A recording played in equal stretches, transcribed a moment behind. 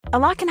A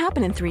lot can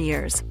happen in 3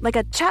 years, like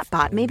a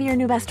chatbot may be your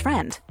new best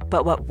friend.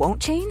 But what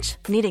won't change?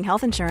 Needing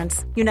health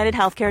insurance. United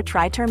Healthcare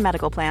Tri-Term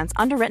Medical Plans,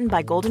 underwritten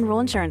by Golden Rule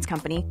Insurance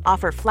Company,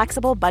 offer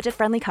flexible,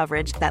 budget-friendly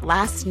coverage that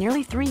lasts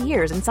nearly 3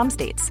 years in some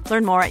states.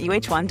 Learn more at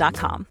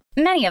uh1.com.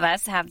 Many of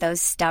us have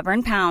those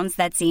stubborn pounds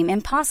that seem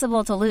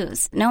impossible to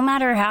lose, no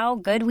matter how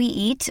good we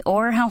eat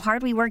or how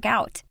hard we work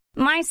out.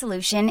 My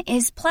solution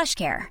is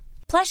PlushCare.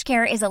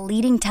 PlushCare is a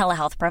leading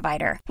telehealth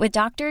provider with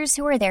doctors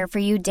who are there for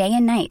you day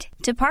and night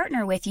to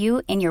partner with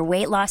you in your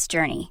weight loss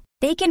journey.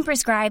 They can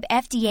prescribe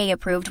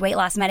FDA-approved weight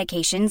loss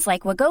medications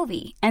like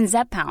Wegovy and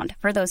Zepbound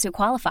for those who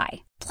qualify.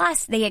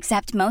 Plus, they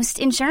accept most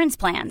insurance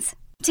plans.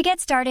 To get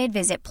started,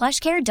 visit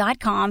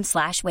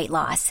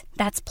plushcare.com/weightloss.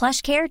 That's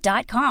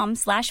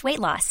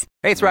plushcare.com/weightloss.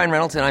 Hey, it's Ryan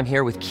Reynolds, and I'm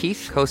here with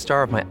Keith,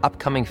 co-star of my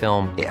upcoming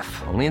film,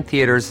 If, only in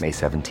theaters May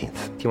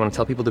 17th. Do you want to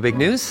tell people the big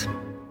news?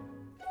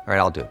 All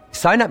right, I'll do it.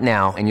 Sign up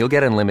now and you'll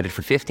get unlimited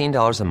for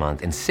 $15 a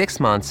month and 6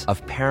 months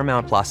of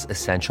Paramount Plus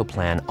Essential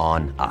Plan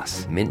on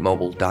us.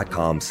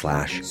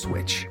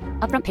 MintMobile.com/switch.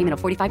 Upfront payment of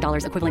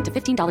 $45 equivalent to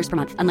 $15 per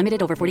month.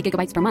 Unlimited over 40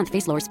 gigabytes per month.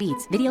 Face lower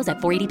speeds. Videos at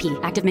 480p.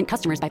 Active Mint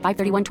customers by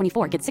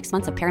 531.24 get 6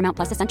 months of Paramount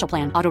Plus Essential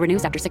Plan. Auto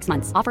renews after 6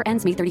 months. Offer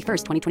ends May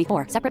 31st,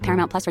 2024. Separate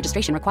Paramount Plus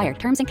registration required.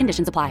 Terms and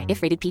conditions apply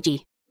if rated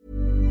PG.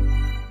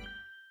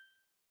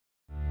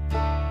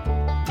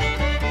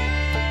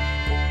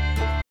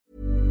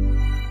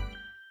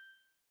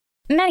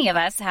 Many of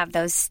us have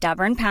those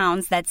stubborn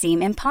pounds that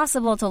seem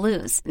impossible to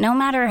lose, no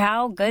matter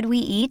how good we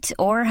eat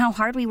or how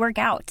hard we work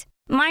out.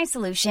 My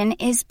solution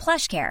is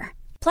PlushCare.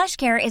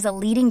 PlushCare is a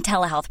leading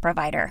telehealth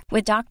provider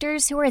with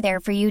doctors who are there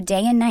for you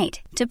day and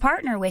night to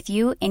partner with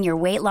you in your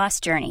weight loss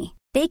journey.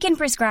 They can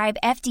prescribe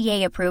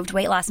FDA-approved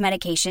weight loss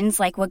medications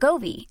like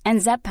Wegovy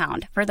and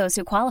Zepbound for those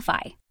who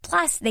qualify.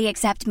 Plus, they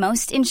accept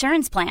most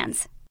insurance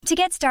plans. To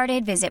get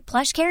started, visit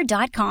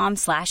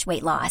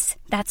plushcare.com/weightloss.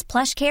 That's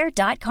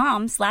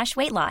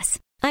plushcare.com/weightloss.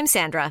 I'm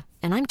Sandra,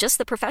 and I'm just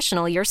the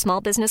professional your small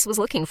business was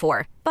looking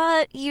for.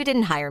 But you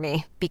didn't hire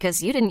me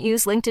because you didn't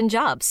use LinkedIn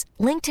Jobs.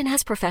 LinkedIn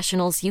has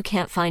professionals you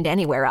can't find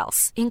anywhere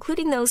else,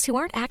 including those who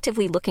aren't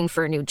actively looking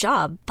for a new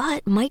job,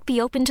 but might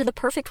be open to the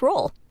perfect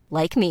role,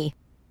 like me.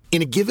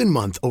 In a given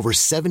month, over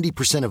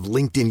 70% of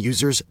LinkedIn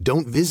users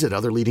don't visit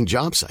other leading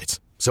job sites.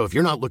 So if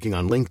you're not looking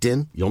on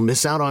LinkedIn, you'll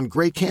miss out on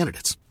great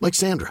candidates like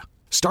Sandra.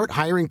 Start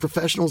hiring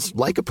professionals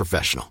like a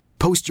professional.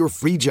 Post your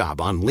free job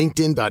on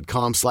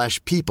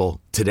linkedin.com/people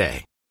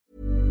today.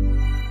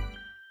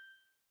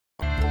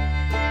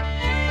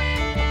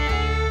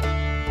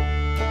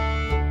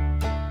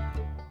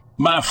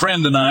 My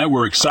friend and I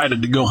were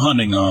excited to go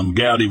hunting on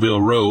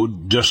Gowdyville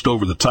Road, just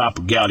over the top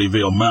of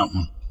Gowdyville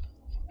Mountain.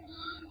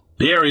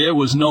 The area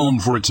was known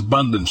for its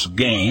abundance of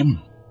game,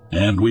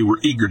 and we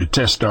were eager to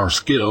test our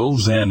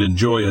skills and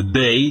enjoy a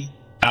day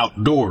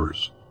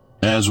outdoors.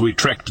 As we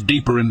trekked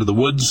deeper into the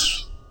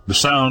woods, the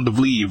sound of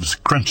leaves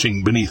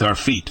crunching beneath our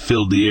feet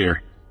filled the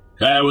air.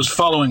 I was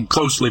following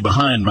closely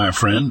behind my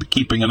friend,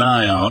 keeping an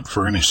eye out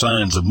for any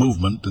signs of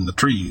movement in the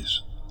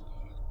trees.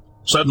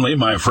 Suddenly,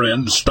 my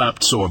friend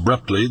stopped so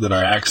abruptly that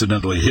I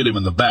accidentally hit him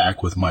in the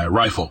back with my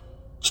rifle.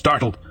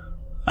 Startled,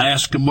 I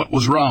asked him what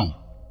was wrong.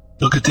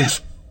 "Look at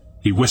this,"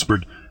 he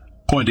whispered,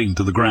 pointing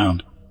to the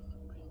ground.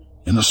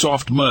 In the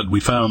soft mud,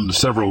 we found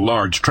several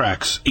large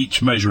tracks,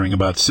 each measuring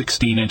about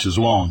 16 inches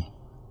long.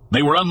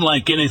 They were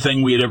unlike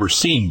anything we had ever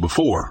seen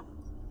before.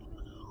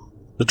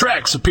 The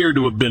tracks appeared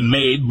to have been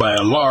made by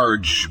a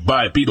large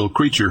bipedal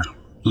creature,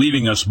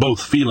 leaving us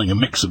both feeling a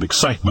mix of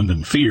excitement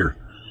and fear.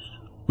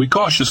 We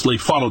cautiously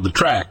followed the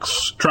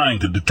tracks, trying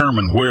to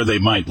determine where they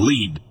might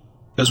lead.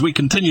 As we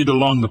continued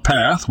along the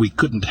path, we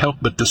couldn't help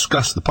but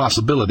discuss the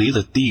possibility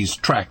that these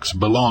tracks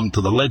belonged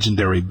to the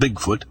legendary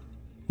Bigfoot.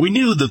 We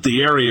knew that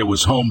the area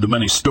was home to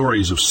many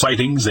stories of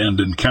sightings and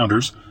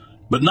encounters,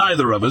 but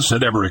neither of us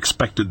had ever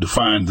expected to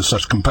find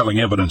such compelling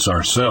evidence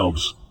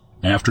ourselves.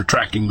 After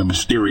tracking the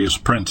mysterious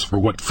prints for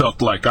what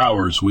felt like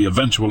hours, we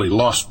eventually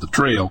lost the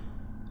trail.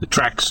 The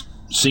tracks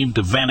seemed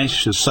to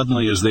vanish as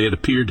suddenly as they had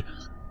appeared,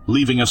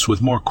 leaving us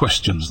with more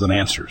questions than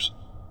answers.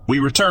 We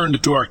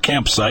returned to our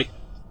campsite,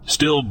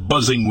 still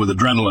buzzing with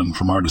adrenaline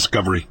from our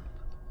discovery.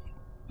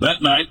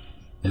 That night,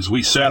 as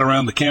we sat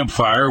around the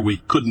campfire,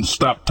 we couldn't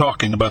stop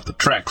talking about the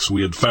tracks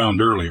we had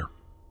found earlier.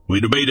 We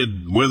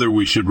debated whether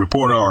we should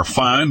report our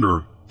find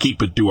or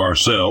keep it to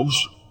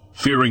ourselves,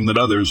 fearing that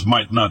others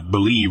might not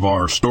believe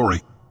our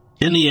story.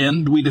 In the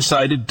end, we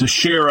decided to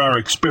share our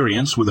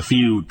experience with a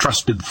few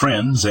trusted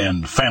friends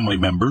and family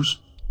members,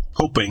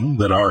 hoping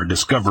that our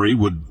discovery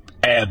would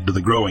add to the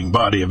growing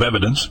body of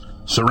evidence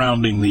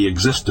surrounding the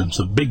existence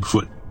of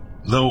Bigfoot.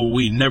 Though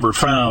we never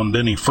found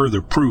any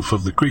further proof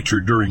of the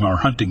creature during our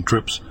hunting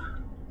trips,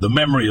 the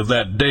memory of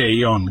that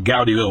day on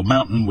Gowdyville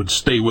Mountain would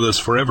stay with us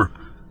forever,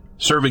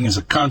 serving as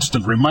a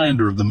constant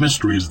reminder of the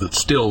mysteries that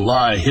still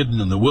lie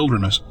hidden in the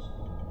wilderness.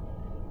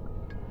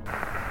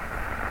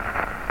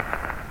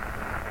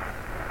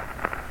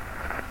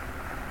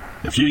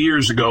 A few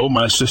years ago,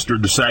 my sister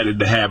decided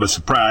to have a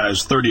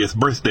surprise 30th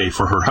birthday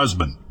for her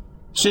husband.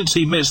 Since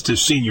he missed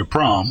his senior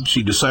prom,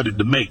 she decided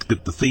to make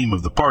that the theme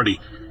of the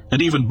party,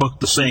 and even booked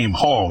the same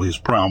hall his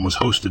prom was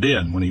hosted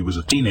in when he was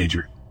a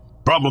teenager.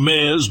 Problem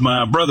is,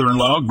 my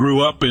brother-in-law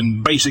grew up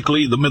in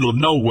basically the middle of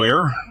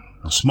nowhere,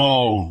 a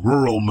small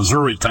rural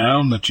Missouri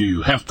town that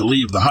you have to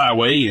leave the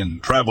highway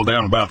and travel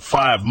down about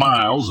 5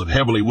 miles of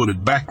heavily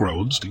wooded back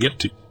roads to get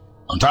to.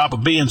 On top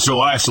of being so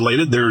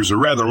isolated, there's a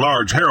rather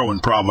large heroin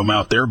problem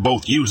out there,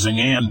 both using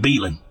and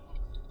dealing.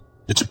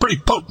 It's a pretty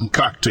potent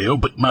cocktail,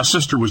 but my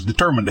sister was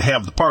determined to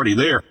have the party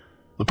there.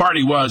 The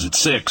party was at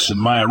 6, and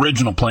my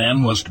original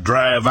plan was to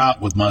drive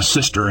out with my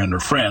sister and her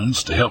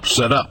friends to help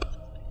set up.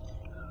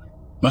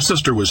 My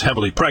sister was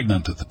heavily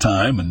pregnant at the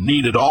time and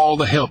needed all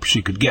the help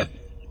she could get,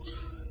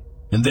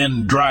 and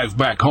then drive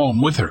back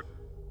home with her.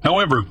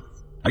 However,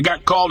 I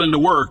got called into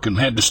work and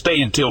had to stay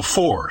until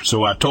 4,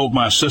 so I told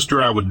my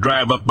sister I would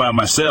drive up by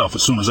myself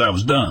as soon as I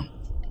was done.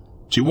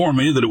 She warned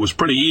me that it was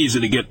pretty easy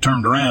to get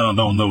turned around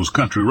on those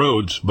country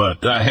roads,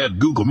 but I had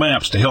Google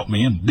Maps to help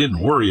me and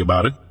didn't worry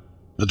about it.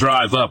 The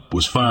drive up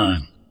was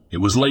fine. It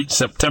was late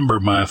September,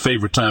 my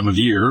favorite time of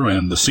year,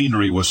 and the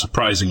scenery was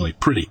surprisingly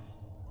pretty.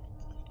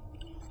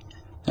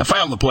 I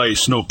found the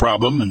place no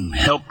problem and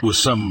helped with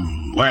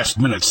some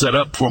last-minute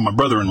setup before my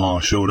brother-in-law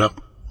showed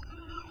up.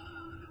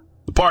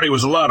 The party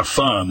was a lot of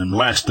fun and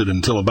lasted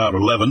until about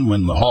 11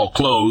 when the hall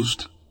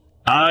closed.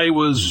 I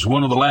was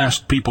one of the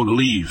last people to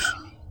leave,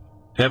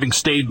 having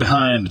stayed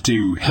behind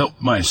to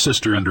help my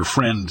sister and her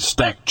friend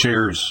stack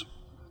chairs.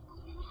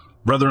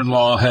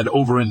 Brother-in-law had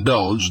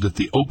overindulged at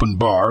the open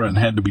bar and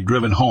had to be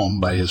driven home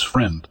by his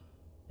friend.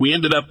 We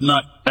ended up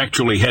not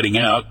actually heading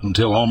out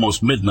until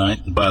almost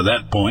midnight, and by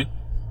that point,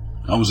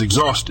 I was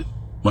exhausted.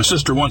 My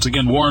sister once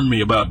again warned me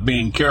about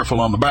being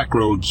careful on the back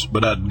roads,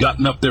 but I'd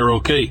gotten up there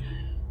okay,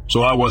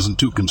 so I wasn't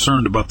too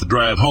concerned about the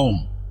drive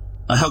home.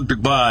 I hugged her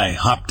goodbye,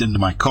 hopped into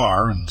my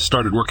car, and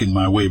started working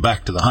my way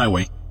back to the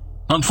highway.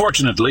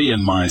 Unfortunately,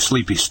 in my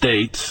sleepy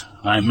state,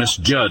 I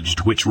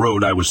misjudged which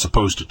road I was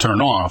supposed to turn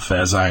off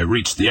as I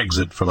reached the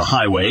exit for the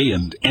highway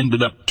and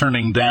ended up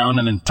turning down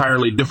an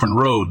entirely different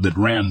road that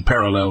ran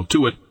parallel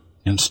to it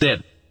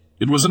instead.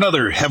 It was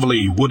another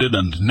heavily wooded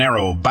and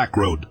narrow back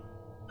road.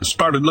 I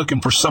started looking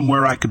for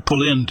somewhere I could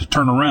pull in to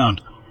turn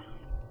around.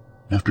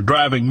 After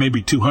driving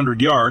maybe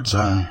 200 yards,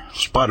 I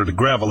spotted a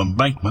gravel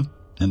embankment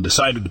and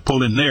decided to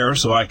pull in there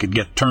so I could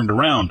get turned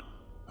around.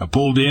 I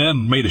pulled in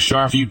and made a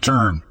sharp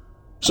U-turn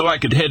so I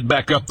could head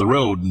back up the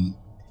road,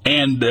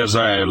 and as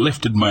I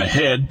lifted my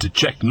head to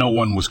check no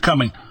one was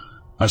coming,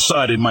 I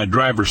saw it in my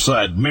driver's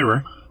side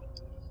mirror.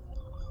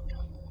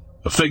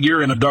 A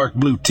figure in a dark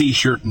blue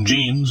t-shirt and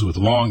jeans with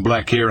long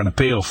black hair and a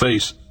pale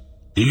face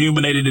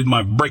illuminated in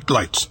my brake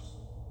lights.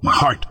 My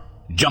heart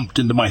jumped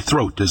into my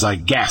throat as I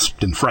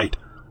gasped in fright.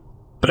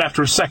 But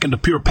after a second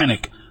of pure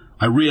panic,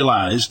 I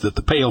realized that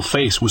the pale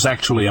face was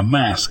actually a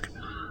mask,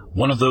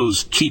 one of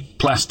those cheap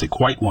plastic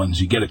white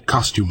ones you get at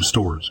costume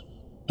stores.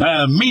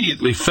 I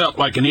immediately felt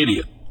like an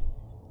idiot.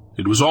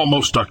 It was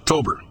almost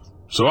October,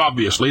 so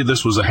obviously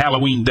this was a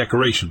Halloween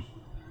decoration.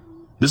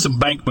 This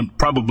embankment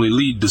probably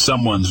led to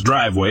someone's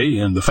driveway,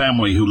 and the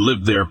family who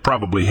lived there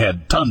probably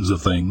had tons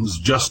of things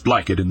just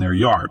like it in their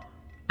yard.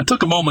 I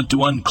took a moment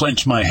to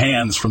unclench my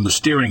hands from the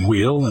steering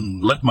wheel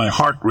and let my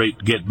heart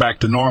rate get back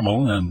to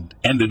normal, and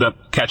ended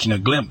up catching a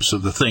glimpse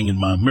of the thing in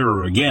my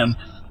mirror again,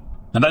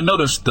 and I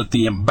noticed that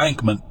the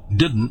embankment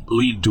didn't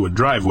lead to a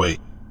driveway.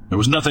 There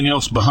was nothing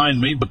else behind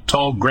me but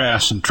tall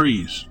grass and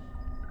trees.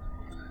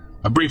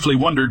 I briefly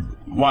wondered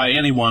why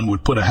anyone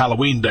would put a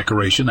Halloween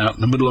decoration out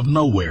in the middle of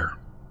nowhere,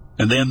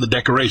 and then the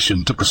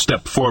decoration took a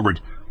step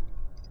forward.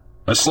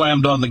 I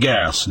slammed on the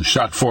gas and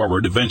shot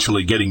forward,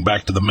 eventually getting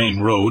back to the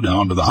main road and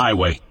onto the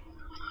highway.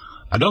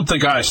 I don't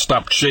think I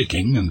stopped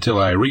shaking until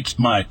I reached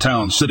my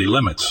town city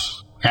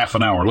limits, half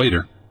an hour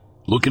later.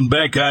 Looking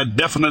back, I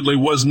definitely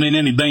wasn't in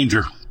any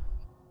danger.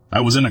 I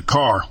was in a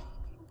car.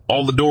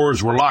 All the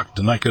doors were locked,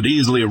 and I could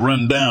easily have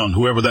run down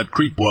whoever that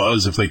creep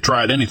was if they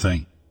tried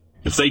anything.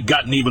 If they'd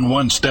gotten even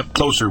one step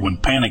closer when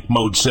panic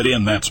mode set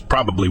in, that's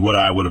probably what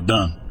I would have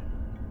done.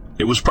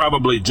 It was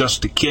probably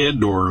just a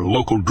kid or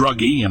local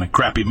druggie in a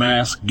crappy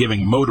mask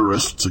giving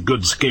motorists a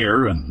good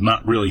scare and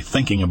not really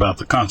thinking about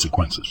the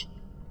consequences.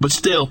 But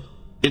still,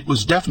 it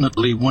was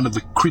definitely one of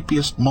the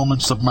creepiest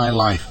moments of my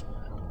life,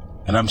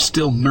 and I'm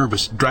still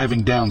nervous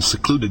driving down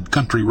secluded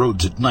country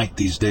roads at night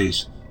these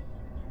days.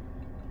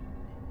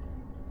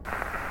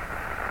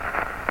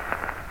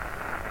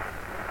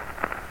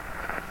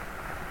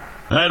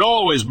 I'd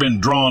always been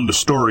drawn to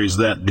stories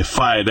that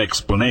defied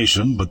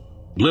explanation, but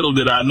little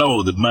did I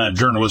know that my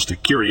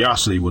journalistic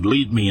curiosity would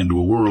lead me into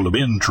a world of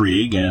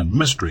intrigue and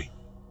mystery.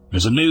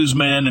 As a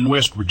newsman in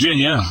West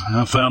Virginia,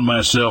 I found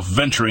myself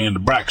venturing into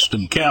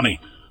Braxton County,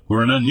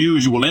 where an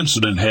unusual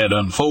incident had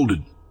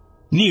unfolded.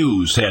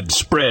 News had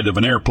spread of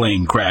an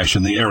airplane crash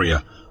in the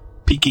area,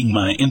 piquing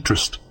my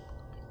interest.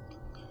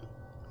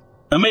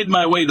 I made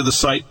my way to the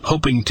site,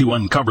 hoping to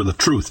uncover the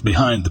truth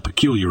behind the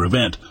peculiar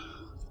event.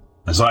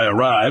 As I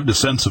arrived, a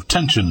sense of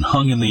tension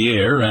hung in the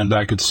air, and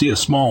I could see a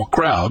small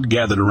crowd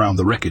gathered around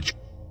the wreckage.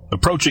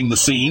 Approaching the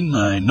scene,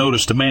 I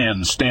noticed a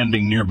man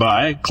standing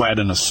nearby, clad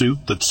in a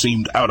suit that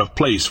seemed out of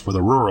place for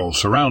the rural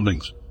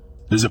surroundings.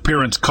 His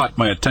appearance caught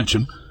my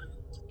attention.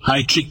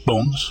 High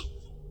cheekbones,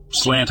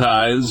 slant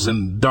eyes,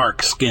 and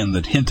dark skin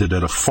that hinted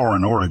at a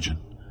foreign origin.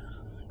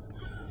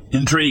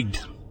 Intrigued,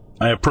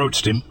 I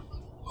approached him,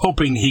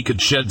 hoping he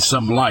could shed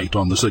some light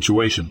on the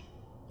situation.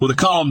 With a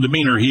calm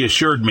demeanor, he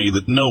assured me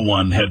that no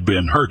one had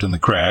been hurt in the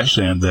crash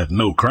and that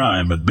no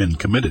crime had been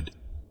committed.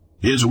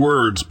 His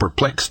words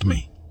perplexed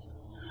me.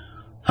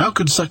 How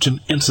could such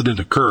an incident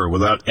occur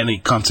without any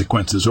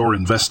consequences or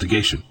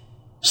investigation?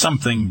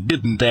 Something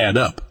didn't add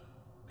up.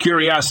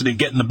 Curiosity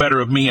getting the better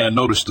of me, I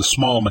noticed a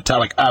small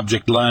metallic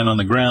object lying on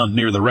the ground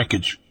near the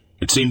wreckage.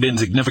 It seemed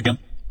insignificant,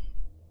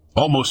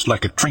 almost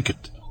like a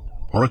trinket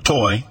or a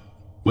toy.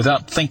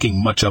 Without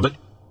thinking much of it,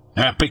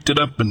 I picked it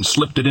up and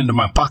slipped it into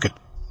my pocket.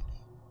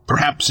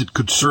 Perhaps it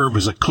could serve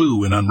as a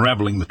clue in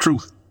unraveling the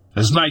truth.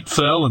 As night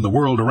fell and the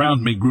world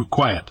around me grew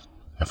quiet,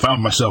 I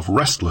found myself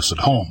restless at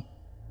home.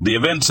 The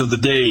events of the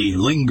day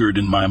lingered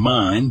in my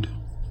mind,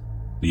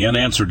 the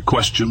unanswered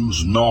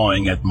questions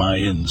gnawing at my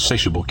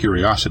insatiable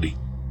curiosity.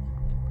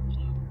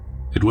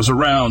 It was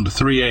around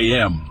 3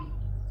 a.m.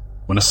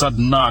 when a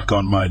sudden knock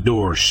on my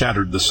door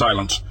shattered the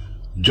silence,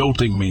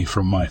 jolting me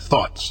from my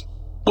thoughts.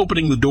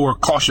 Opening the door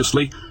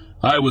cautiously,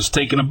 I was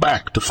taken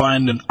aback to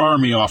find an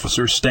army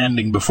officer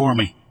standing before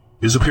me.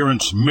 His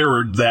appearance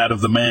mirrored that of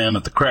the man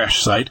at the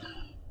crash site,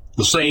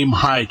 the same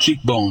high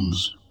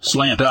cheekbones,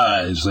 slant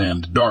eyes,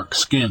 and dark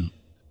skin.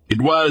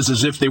 It was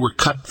as if they were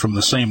cut from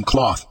the same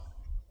cloth.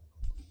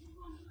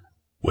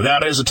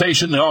 Without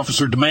hesitation, the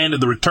officer demanded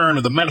the return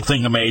of the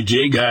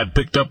metal-thingamajig I had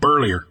picked up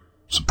earlier.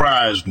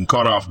 Surprised and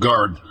caught off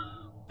guard,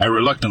 I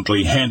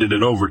reluctantly handed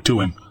it over to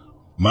him,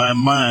 my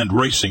mind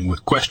racing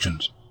with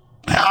questions.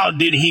 How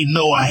did he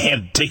know I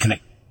had taken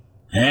it?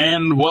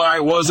 And why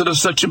was it of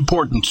such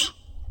importance?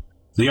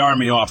 The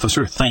army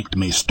officer thanked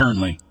me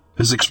sternly,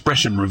 his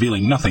expression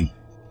revealing nothing.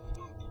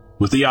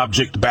 With the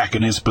object back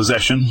in his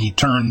possession, he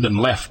turned and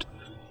left,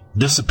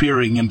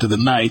 disappearing into the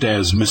night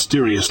as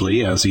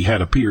mysteriously as he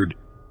had appeared.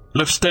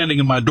 Left standing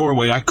in my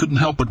doorway, I couldn't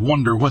help but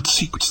wonder what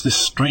secrets this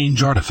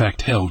strange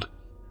artifact held.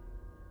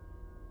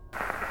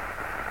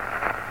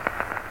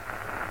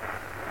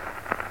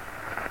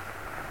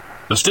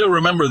 I still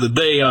remember the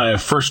day I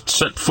first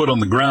set foot on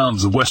the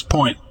grounds of West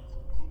Point,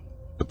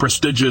 the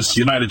prestigious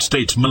United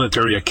States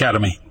Military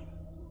Academy.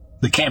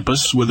 The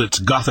campus, with its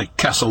Gothic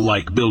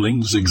castle-like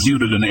buildings,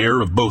 exuded an air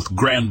of both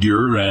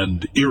grandeur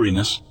and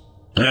eeriness.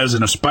 As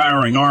an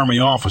aspiring Army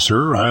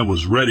officer, I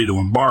was ready to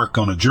embark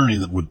on a journey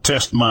that would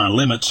test my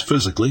limits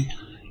physically,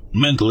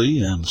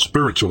 mentally, and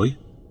spiritually.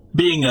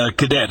 Being a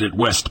cadet at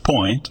West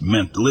Point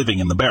meant living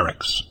in the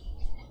barracks,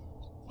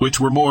 which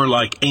were more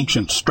like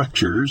ancient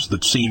structures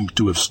that seemed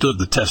to have stood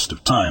the test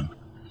of time.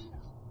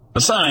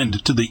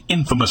 Assigned to the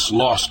infamous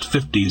Lost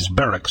 50s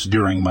barracks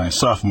during my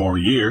sophomore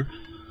year,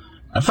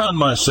 I found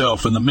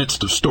myself in the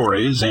midst of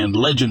stories and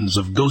legends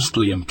of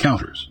ghostly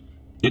encounters.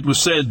 It was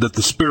said that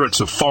the spirits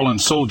of fallen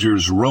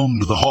soldiers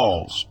roamed the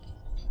halls,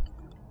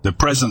 their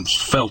presence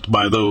felt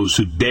by those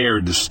who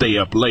dared to stay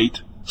up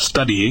late,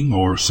 studying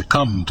or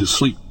succumb to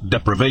sleep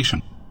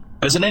deprivation.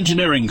 As an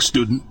engineering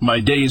student, my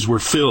days were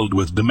filled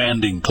with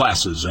demanding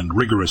classes and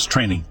rigorous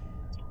training.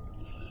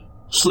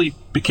 Sleep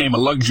became a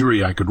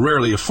luxury I could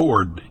rarely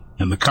afford,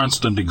 and the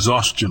constant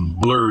exhaustion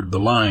blurred the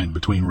line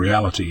between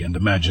reality and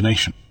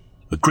imagination.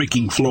 The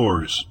creaking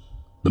floors,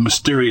 the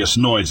mysterious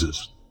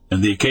noises,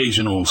 and the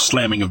occasional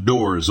slamming of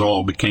doors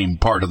all became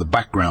part of the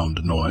background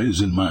noise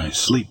in my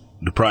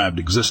sleep-deprived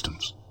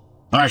existence.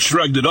 I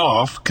shrugged it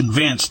off,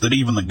 convinced that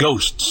even the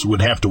ghosts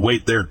would have to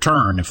wait their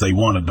turn if they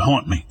wanted to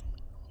haunt me.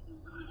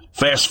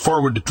 Fast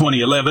forward to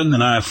 2011,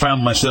 and I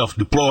found myself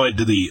deployed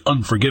to the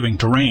unforgiving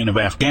terrain of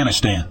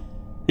Afghanistan.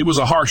 It was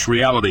a harsh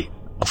reality,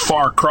 a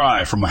far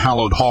cry from the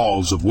hallowed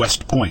halls of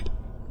West Point.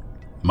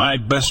 My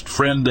best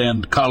friend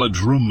and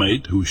college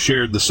roommate, who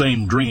shared the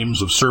same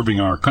dreams of serving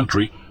our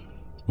country,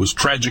 was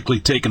tragically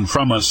taken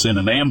from us in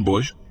an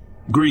ambush.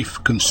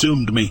 Grief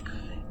consumed me,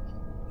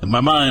 and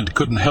my mind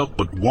couldn't help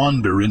but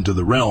wander into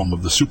the realm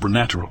of the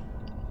supernatural.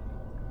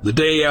 The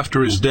day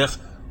after his death,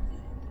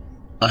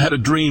 I had a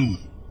dream,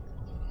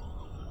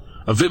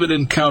 a vivid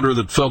encounter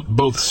that felt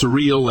both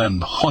surreal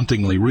and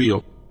hauntingly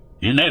real.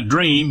 In that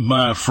dream,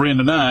 my friend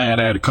and I had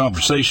had a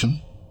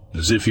conversation,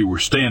 as if he were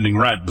standing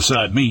right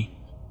beside me.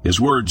 His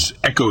words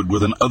echoed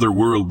with an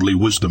otherworldly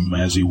wisdom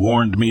as he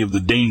warned me of the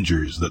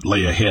dangers that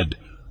lay ahead.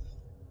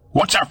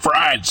 "Watch out for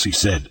ides," he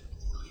said.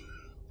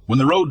 "When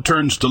the road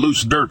turns to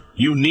loose dirt,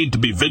 you need to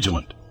be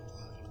vigilant."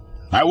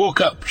 I woke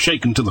up,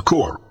 shaken to the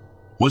core.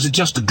 Was it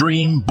just a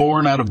dream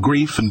born out of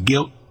grief and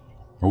guilt,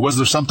 or was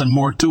there something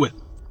more to it?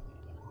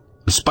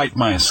 Despite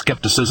my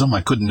skepticism,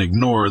 I couldn't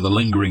ignore the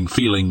lingering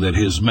feeling that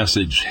his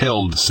message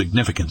held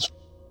significance.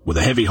 With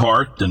a heavy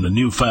heart and a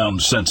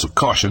newfound sense of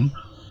caution,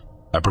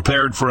 I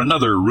prepared for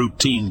another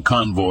routine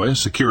convoy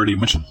security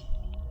mission.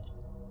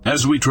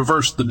 As we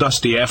traversed the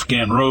dusty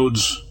Afghan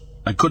roads,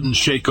 I couldn't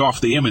shake off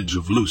the image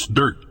of loose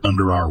dirt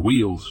under our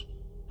wheels.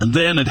 And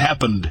then it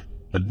happened,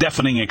 a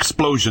deafening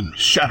explosion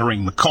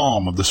shattering the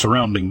calm of the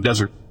surrounding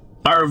desert.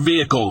 Our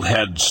vehicle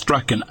had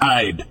struck an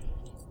ide,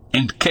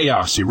 and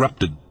chaos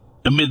erupted.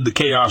 Amid the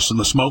chaos and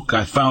the smoke,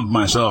 I found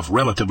myself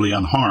relatively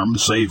unharmed,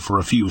 save for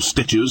a few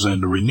stitches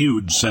and a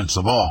renewed sense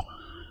of awe.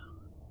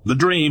 The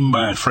dream,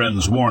 my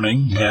friend's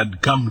warning,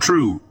 had come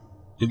true.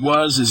 It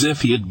was as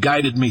if he had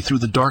guided me through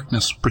the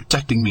darkness,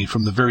 protecting me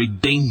from the very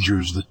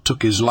dangers that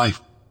took his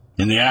life.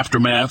 In the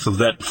aftermath of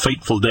that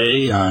fateful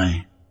day,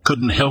 I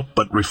couldn't help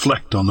but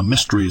reflect on the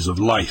mysteries of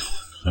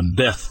life and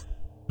death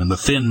and the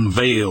thin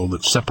veil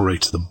that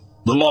separates them.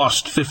 The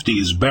lost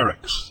 50s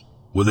barracks,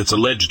 with its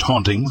alleged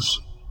hauntings,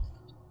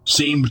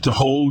 seemed to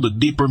hold a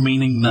deeper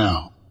meaning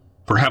now.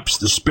 Perhaps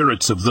the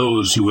spirits of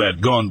those who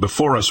had gone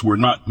before us were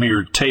not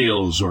mere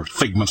tales or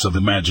figments of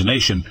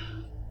imagination,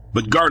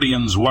 but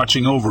guardians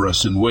watching over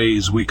us in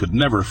ways we could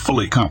never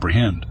fully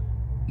comprehend.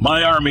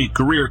 My Army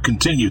career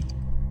continued,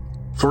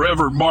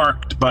 forever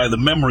marked by the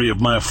memory of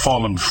my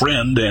fallen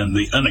friend and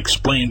the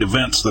unexplained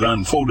events that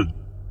unfolded.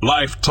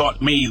 Life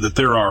taught me that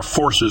there are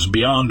forces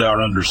beyond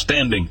our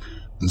understanding,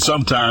 and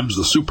sometimes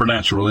the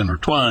supernatural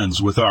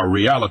intertwines with our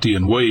reality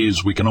in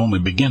ways we can only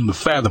begin to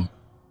fathom.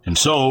 And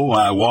so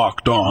I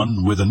walked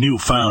on with a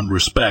newfound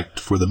respect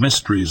for the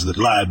mysteries that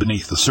lie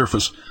beneath the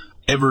surface,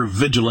 ever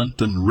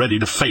vigilant and ready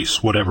to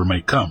face whatever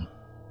may come.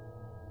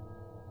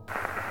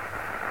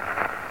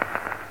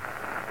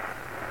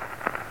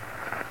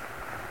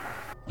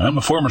 I'm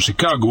a former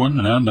Chicagoan,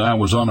 and I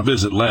was on a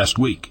visit last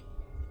week.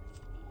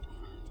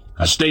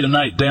 I stayed a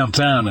night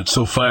downtown at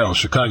Sophia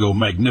Chicago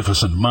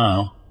Magnificent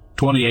Mile,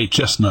 28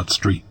 Chestnut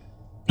Street.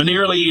 In the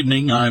early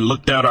evening, I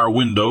looked out our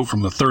window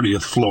from the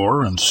 30th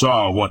floor and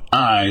saw what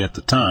I, at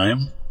the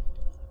time,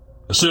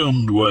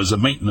 assumed was a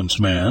maintenance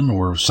man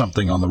or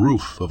something on the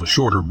roof of a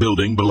shorter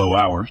building below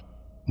ours.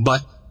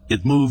 But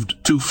it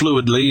moved too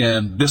fluidly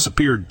and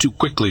disappeared too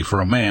quickly for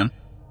a man.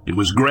 It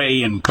was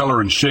gray in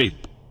color and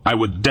shape. I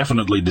would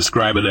definitely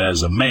describe it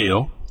as a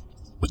male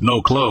with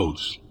no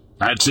clothes.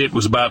 I'd say it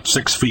was about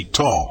 6 feet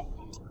tall.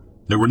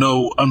 There were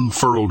no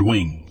unfurled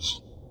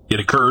wings. It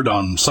occurred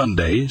on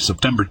Sunday,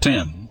 September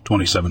 10,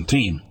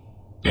 2017,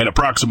 at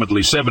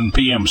approximately 7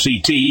 p.m.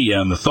 CT,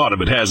 and the thought of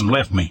it hasn't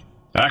left me.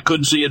 I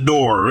couldn't see a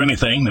door or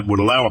anything that would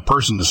allow a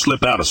person to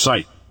slip out of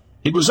sight.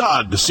 It was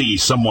odd to see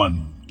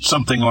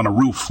something on a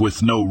roof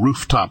with no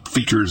rooftop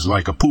features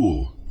like a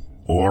pool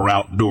or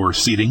outdoor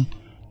seating,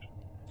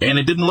 and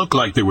it didn't look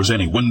like there was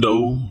any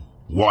window,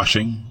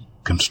 washing,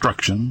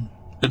 construction,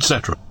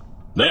 etc.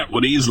 That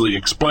would easily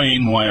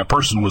explain why a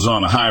person was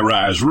on a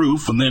high-rise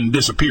roof and then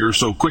disappear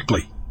so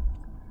quickly.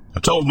 I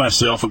told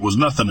myself it was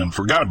nothing and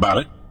forgot about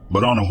it,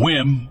 but on a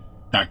whim,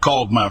 I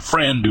called my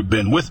friend who'd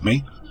been with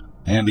me,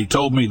 and he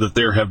told me that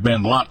there have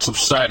been lots of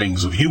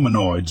sightings of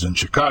humanoids in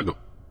Chicago.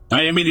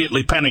 I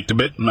immediately panicked a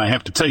bit, and I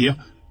have to tell you,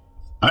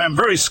 I am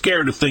very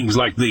scared of things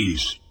like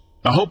these.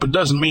 I hope it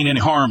doesn't mean any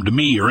harm to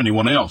me or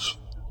anyone else.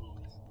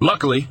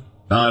 Luckily,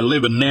 I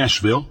live in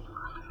Nashville.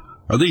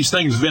 Are these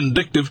things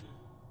vindictive?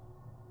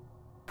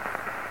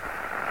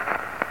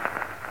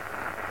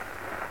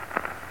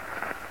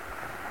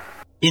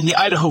 In the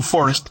Idaho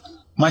forest,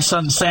 my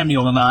son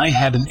Samuel and I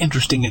had an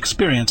interesting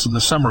experience in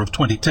the summer of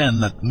 2010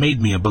 that made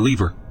me a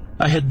believer.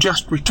 I had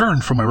just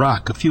returned from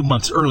Iraq a few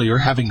months earlier,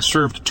 having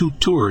served 2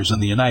 tours in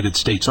the United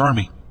States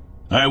Army.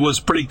 I was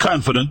pretty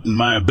confident in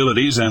my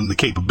abilities and the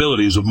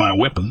capabilities of my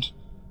weapons.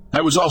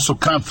 I was also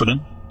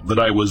confident that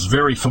I was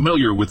very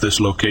familiar with this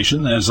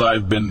location, as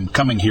I've been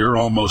coming here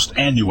almost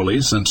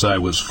annually since I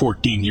was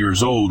 14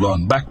 years old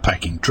on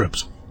backpacking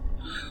trips.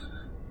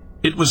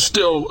 It was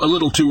still a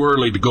little too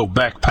early to go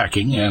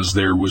backpacking, as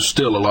there was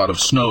still a lot of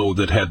snow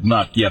that had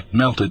not yet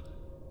melted.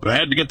 But I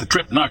had to get the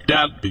trip knocked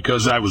out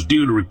because I was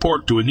due to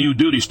report to a new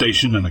duty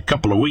station in a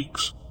couple of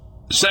weeks.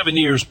 7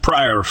 years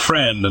prior, a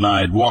friend and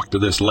I had walked to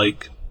this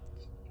lake.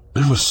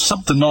 There was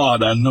something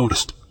odd I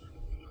noticed.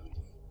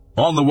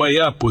 On the way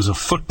up was a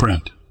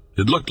footprint.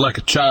 It looked like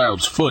a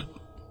child's foot,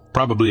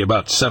 probably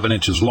about 7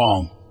 inches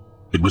long.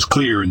 It was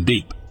clear and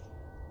deep.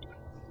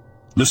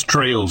 This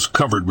trail's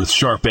covered with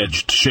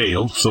sharp-edged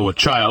shale, so a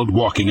child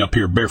walking up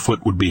here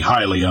barefoot would be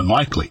highly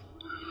unlikely.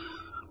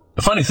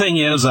 The funny thing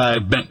is, I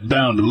bent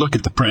down to look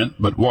at the print,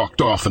 but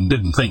walked off and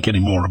didn't think any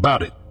more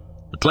about it.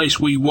 The place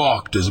we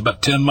walked is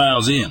about 10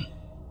 miles in.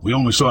 We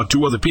only saw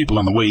 2 other people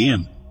on the way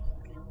in.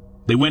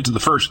 They went to the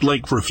first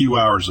lake for a few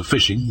hours of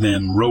fishing,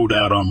 then rode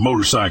out on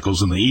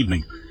motorcycles in the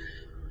evening.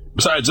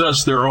 Besides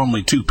us, there are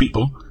only 2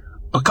 people,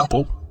 a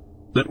couple,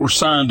 that were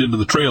signed into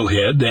the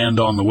trailhead, and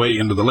on the way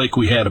into the lake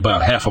we had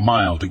about half a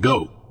mile to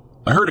go.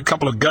 I heard a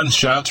couple of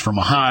gunshots from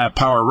a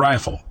high-power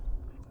rifle.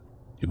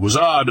 It was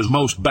odd, as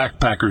most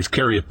backpackers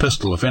carry a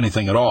pistol, if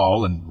anything at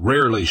all, and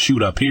rarely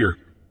shoot up here.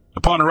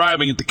 Upon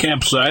arriving at the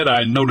campsite,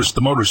 I noticed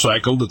the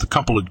motorcycle that the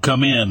couple had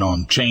come in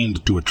on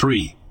chained to a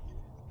tree.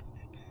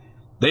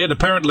 They had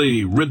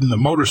apparently ridden the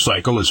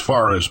motorcycle as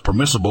far as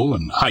permissible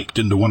and hiked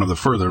into one of the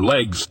further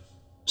legs.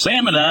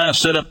 Sam and I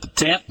set up the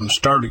tent and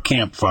started a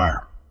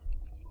campfire.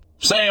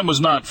 Sam was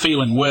not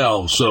feeling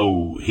well,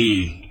 so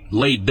he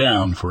laid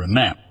down for a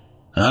nap.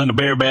 I hung a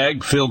bear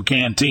bag, filled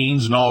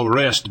canteens, and all the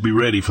rest to be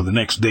ready for the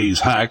next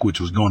day's hike, which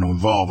was going to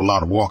involve a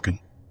lot of walking.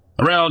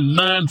 Around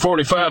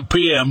 9:45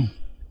 p.m.,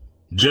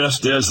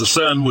 just as the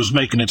sun was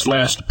making its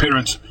last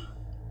appearance,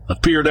 I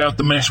peered out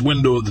the mesh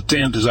window of the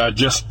tent as I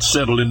just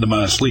settled into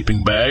my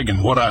sleeping bag,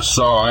 and what I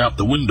saw out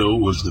the window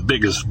was the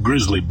biggest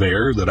grizzly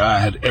bear that I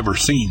had ever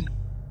seen.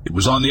 It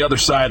was on the other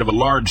side of a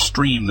large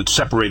stream that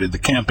separated the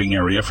camping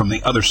area from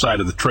the other side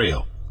of the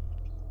trail.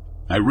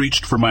 I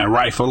reached for my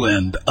rifle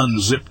and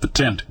unzipped the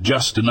tent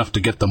just enough to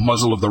get the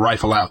muzzle of the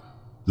rifle out.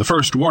 The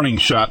first warning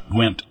shot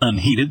went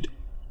unheeded,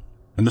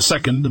 and the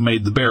second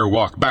made the bear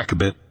walk back a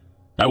bit.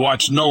 I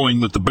watched, knowing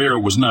that the bear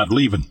was not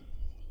leaving.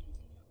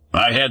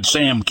 I had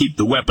Sam keep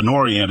the weapon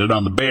oriented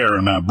on the bear,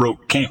 and I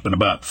broke camp in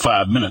about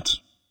 5 minutes.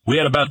 We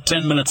had about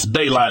 10 minutes of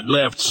daylight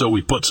left, so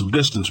we put some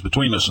distance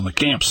between us and the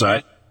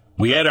campsite.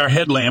 We had our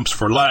headlamps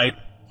for light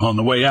on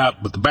the way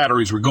out, but the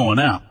batteries were going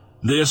out.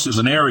 This is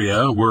an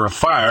area where a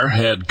fire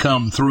had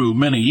come through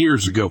many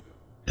years ago.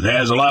 It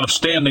has a lot of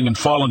standing and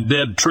fallen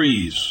dead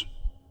trees.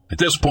 At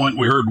this point,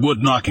 we heard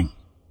wood knocking.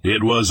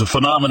 It was a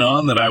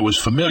phenomenon that I was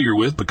familiar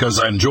with because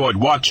I enjoyed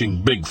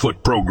watching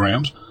Bigfoot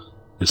programs.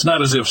 It's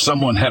not as if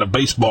someone had a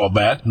baseball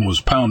bat and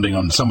was pounding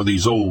on some of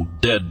these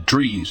old dead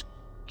trees.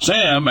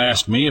 Sam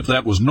asked me if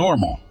that was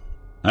normal.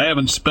 I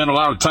haven't spent a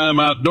lot of time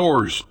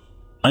outdoors.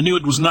 I knew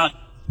it was not,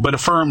 but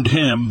affirmed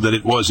him that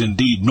it was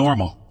indeed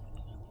normal.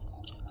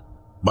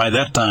 By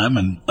that time,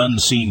 an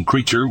unseen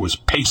creature was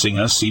pacing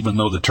us, even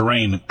though the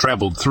terrain it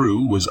traveled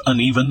through was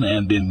uneven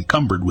and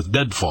encumbered with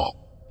deadfall.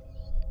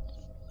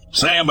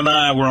 Sam and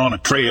I were on a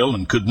trail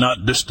and could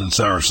not distance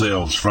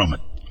ourselves from it.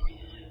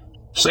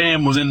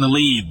 Sam was in the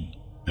lead,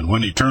 and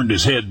when he turned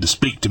his head to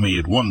speak to me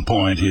at one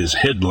point, his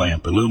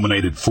headlamp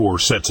illuminated 4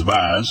 sets of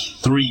eyes,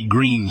 3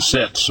 green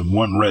sets and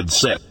 1 red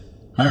set.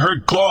 I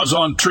heard claws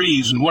on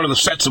trees in one of the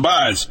sets of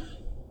eyes.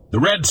 The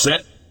red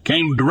set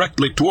came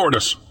directly toward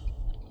us.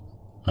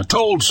 I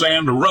told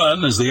Sam to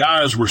run as the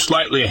eyes were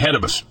slightly ahead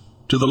of us.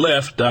 To the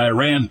left, I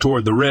ran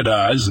toward the red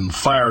eyes and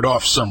fired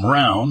off some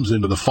rounds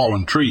into the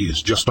fallen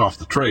trees just off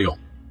the trail.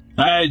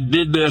 I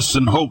did this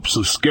in hopes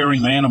of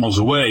scaring the animals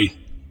away.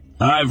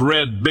 I've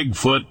read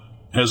Bigfoot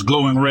has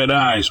glowing red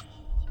eyes.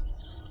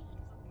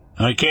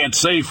 I can't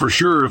say for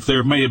sure if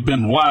there may have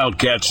been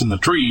wildcats in the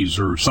trees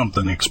or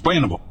something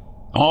explainable.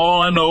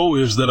 All I know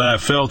is that I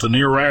felt an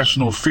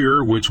irrational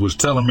fear which was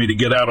telling me to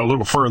get out a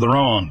little further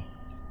on.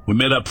 We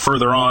met up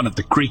further on at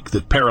the creek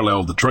that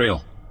paralleled the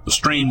trail. The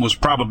stream was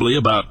probably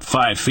about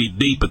 5 feet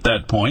deep at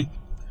that point,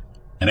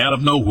 and out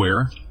of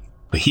nowhere,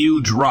 a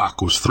huge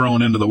rock was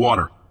thrown into the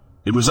water.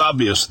 It was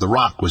obvious the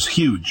rock was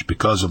huge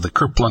because of the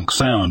kerplunk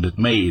sound it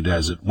made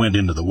as it went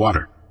into the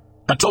water.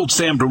 I told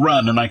Sam to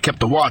run, and I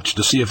kept a watch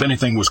to see if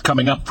anything was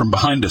coming up from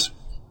behind us.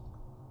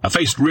 I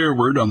faced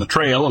rearward on the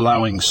trail,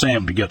 allowing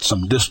Sam to get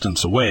some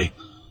distance away.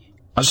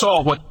 I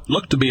saw what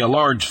looked to be a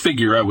large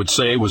figure I would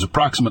say was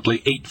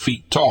approximately 8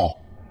 feet tall.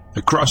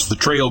 Across the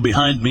trail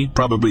behind me,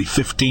 probably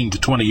 15 to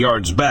 20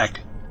 yards back,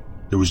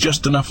 there was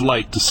just enough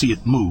light to see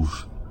it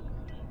move,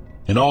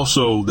 and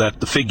also that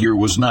the figure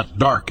was not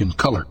dark in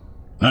color.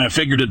 I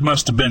figured it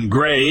must have been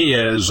gray,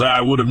 as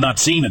I would have not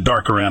seen a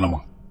darker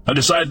animal. I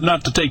decided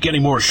not to take any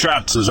more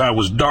shots as I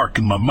was dark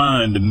and my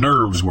mind and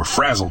nerves were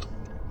frazzled.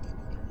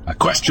 I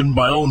questioned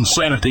my own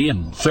sanity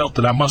and felt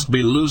that I must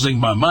be losing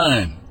my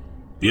mind.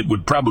 It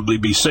would probably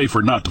be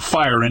safer not to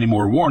fire any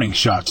more warning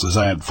shots, as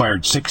I had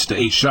fired 6 to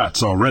 8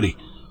 shots already.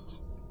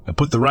 I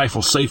put the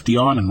rifle safety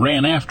on and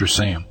ran after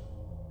Sam.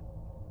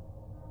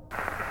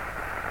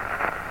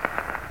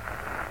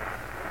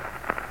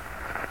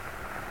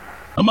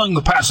 Among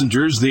the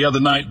passengers the other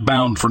night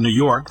bound for New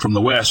York from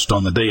the west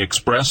on the Day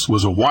Express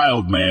was a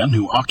wild man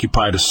who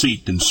occupied a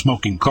seat in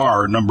smoking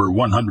car number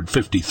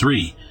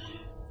 153.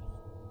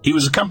 He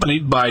was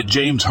accompanied by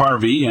James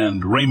Harvey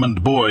and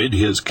Raymond Boyd,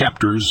 his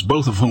captors,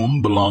 both of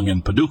whom belong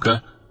in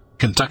Paducah,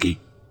 Kentucky.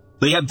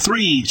 They had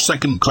 3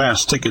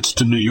 second-class tickets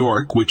to New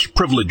York, which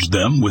privileged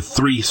them with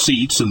 3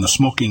 seats in the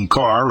smoking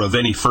car of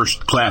any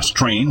first-class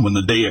train. When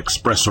the Day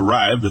Express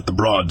arrived at the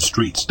Broad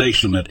Street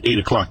station at 8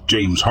 o'clock,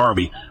 James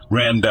Harvey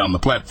ran down the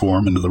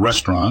platform into the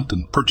restaurant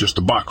and purchased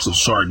a box of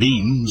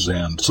sardines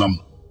and some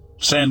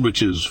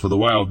sandwiches for the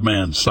wild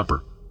man's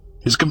supper.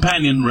 His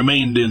companion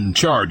remained in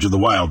charge of the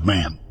wild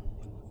man.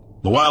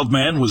 The wild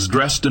man was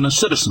dressed in a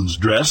citizen's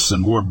dress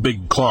and wore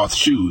big cloth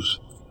shoes.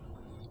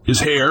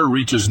 His hair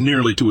reaches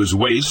nearly to his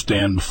waist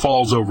and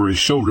falls over his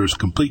shoulders,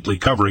 completely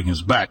covering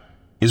his back.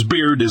 His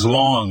beard is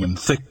long and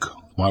thick,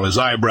 while his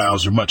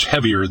eyebrows are much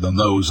heavier than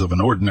those of an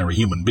ordinary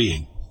human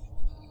being.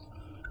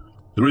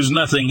 There is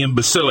nothing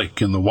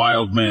imbecilic in the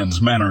wild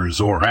man's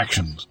manners or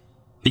actions.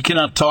 He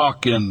cannot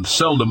talk and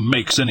seldom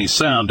makes any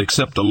sound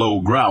except a low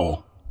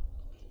growl.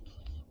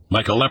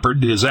 Like a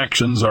leopard, his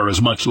actions are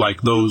as much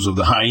like those of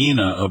the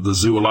hyena of the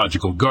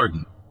zoological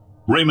garden.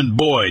 Raymond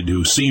Boyd,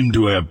 who seemed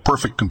to have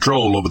perfect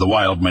control over the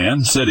wild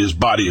man, said his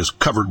body is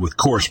covered with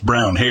coarse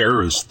brown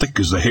hair as thick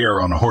as the hair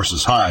on a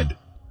horse's hide.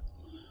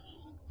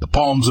 The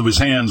palms of his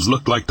hands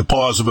looked like the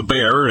paws of a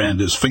bear,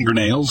 and his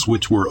fingernails,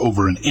 which were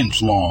over an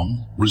inch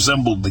long,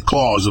 resembled the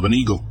claws of an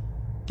eagle.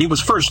 He was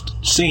first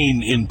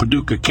seen in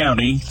Paducah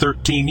County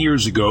 13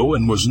 years ago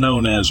and was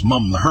known as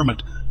Mum the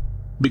Hermit,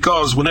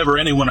 because whenever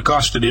anyone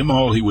accosted him,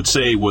 all he would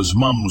say was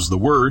 "Mum's the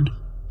word,"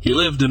 He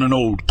lived in an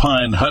old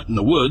pine hut in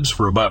the woods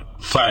for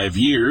about 5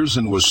 years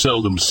and was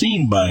seldom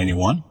seen by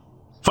anyone.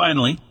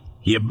 Finally,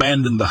 he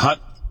abandoned the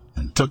hut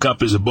and took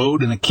up his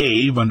abode in a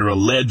cave under a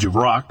ledge of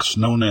rocks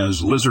known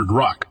as Lizard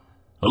Rock.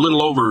 A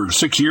little over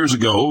 6 years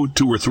ago,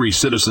 2 or 3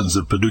 citizens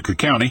of Paducah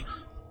County,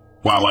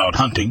 while out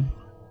hunting,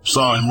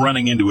 saw him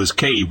running into his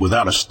cave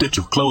without a stitch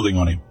of clothing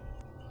on him.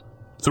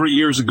 3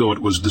 years ago,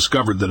 it was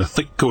discovered that a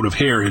thick coat of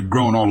hair had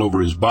grown all over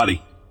his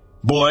body.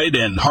 Boyd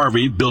and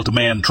Harvey built a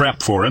man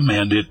trap for him,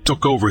 and it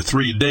took over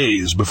 3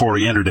 days before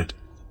he entered it.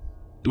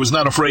 He was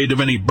not afraid of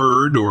any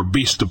bird or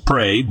beast of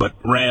prey, but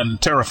ran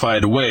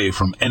terrified away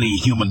from any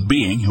human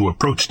being who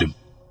approached him.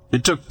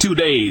 It took 2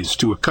 days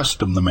to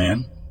accustom the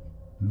man,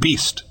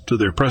 beast, to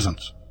their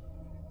presence.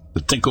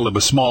 The tinkle of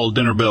a small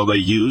dinner bell they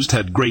used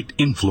had great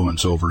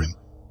influence over him.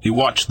 He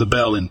watched the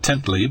bell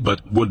intently,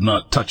 but would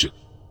not touch it.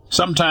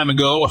 Some time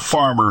ago, a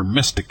farmer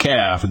missed a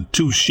calf and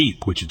 2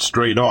 sheep which had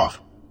strayed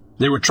off.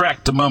 They were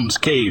tracked to Mum's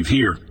cave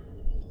here.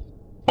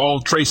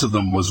 All trace of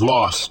them was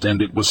lost,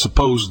 and it was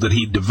supposed that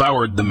he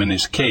devoured them in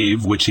his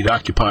cave, which he'd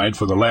occupied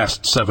for the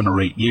last 7 or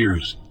 8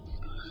 years.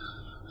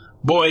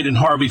 Boyd and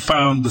Harvey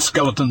found the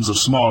skeletons of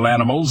small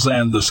animals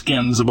and the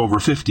skins of over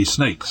 50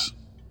 snakes.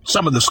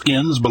 Some of the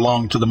skins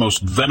belonged to the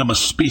most venomous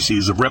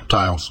species of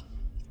reptiles.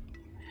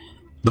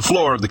 The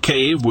floor of the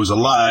cave was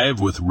alive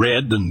with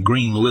red and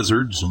green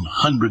lizards, and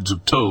hundreds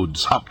of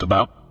toads hopped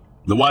about.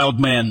 The wild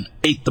man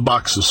ate the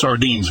box of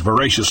sardines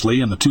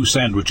voraciously, and the 2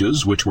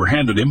 sandwiches, which were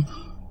handed him,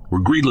 were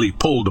greedily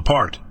pulled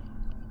apart.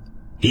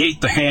 He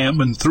ate the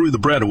ham and threw the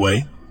bread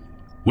away.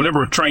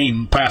 Whenever a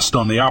train passed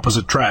on the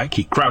opposite track,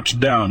 he crouched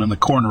down in the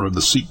corner of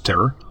the seat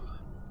terror,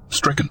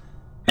 stricken.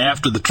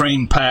 After the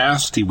train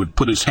passed, he would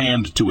put his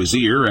hand to his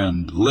ear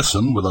and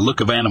listen with a look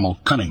of animal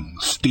cunning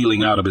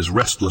stealing out of his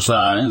restless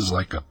eyes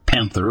like a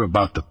panther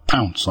about to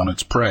pounce on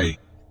its prey.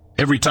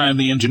 Every time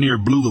the engineer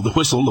blew the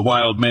whistle, the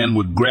wild man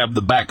would grab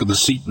the back of the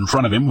seat in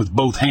front of him with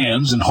both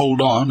hands and hold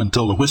on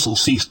until the whistle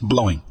ceased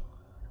blowing.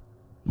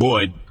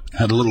 Boyd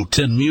had a little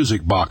tin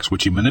music box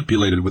which he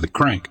manipulated with a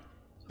crank.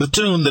 The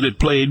tune that it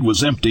played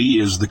was empty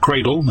as the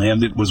cradle,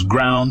 and it was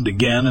ground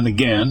again and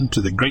again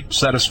to the great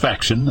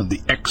satisfaction of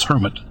the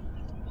ex-hermit,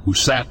 who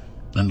sat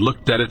and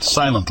looked at it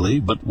silently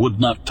but would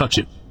not touch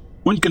it.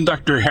 When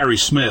conductor Harry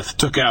Smith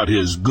took out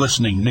his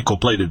glistening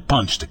nickel-plated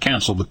punch to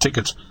cancel the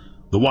tickets,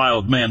 the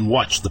wild man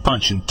watched the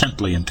punch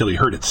intently until he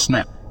heard it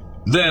snap.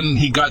 Then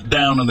he got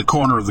down in the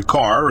corner of the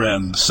car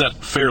and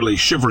sat fairly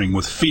shivering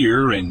with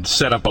fear and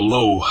set up a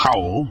low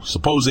howl,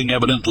 supposing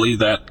evidently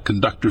that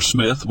conductor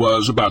Smith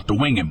was about to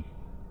wing him.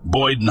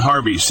 Boyd and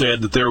Harvey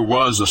said that there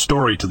was a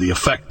story to the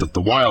effect that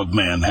the wild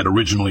man had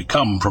originally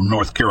come from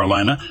North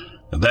Carolina,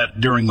 and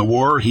that during the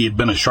war he had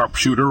been a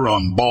sharpshooter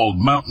on Bald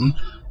Mountain,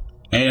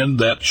 and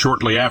that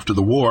shortly after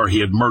the war he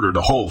had murdered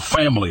a whole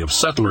family of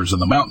settlers in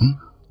the mountain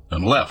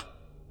and left.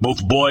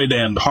 Both Boyd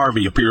and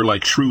Harvey appear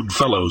like shrewd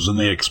fellows, and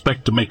they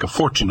expect to make a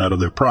fortune out of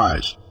their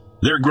prize.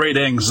 Their great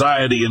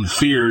anxiety and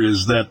fear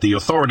is that the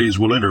authorities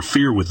will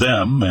interfere with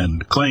them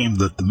and claim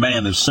that the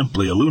man is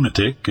simply a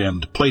lunatic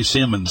and place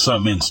him in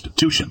some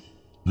institution.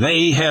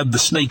 They had the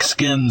snake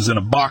skins in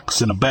a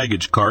box in a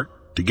baggage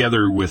cart,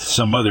 together with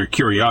some other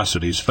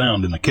curiosities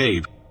found in the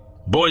cave.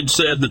 Boyd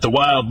said that the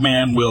wild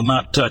man will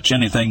not touch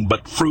anything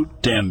but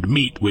fruit and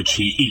meat, which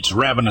he eats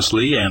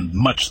ravenously and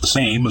much the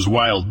same as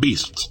wild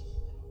beasts.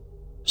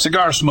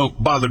 Cigar smoke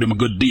bothered him a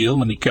good deal,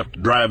 and he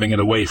kept driving it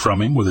away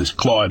from him with his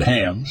clawed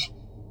hands.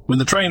 When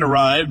the train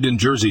arrived in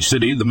Jersey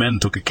City, the men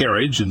took a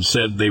carriage and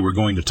said they were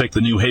going to take the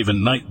New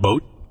Haven night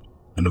boat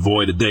and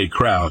avoid a day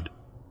crowd.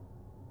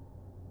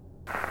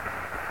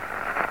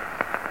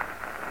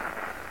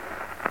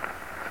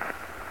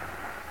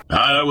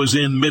 I was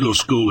in middle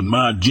school in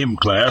my gym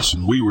class,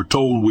 and we were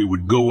told we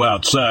would go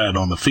outside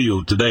on the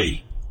field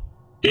today.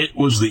 It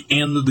was the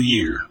end of the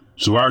year,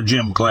 so our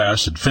gym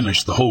class had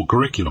finished the whole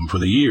curriculum for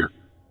the year.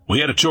 We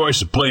had a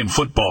choice of playing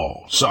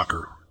football,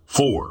 soccer,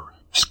 4,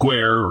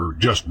 square, or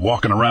just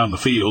walking around the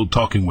field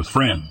talking with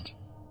friends.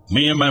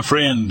 Me and my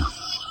friend,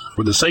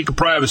 for the sake of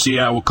privacy,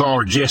 I will call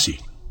her Jessie.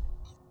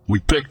 We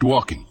picked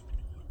walking.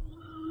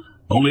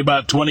 Only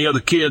about 20 other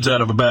kids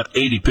out of about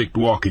 80 picked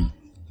walking,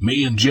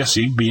 me and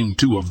Jessie being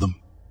 2 of them.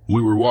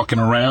 We were walking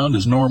around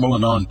as normal,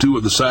 and on 2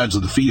 of the sides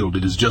of the field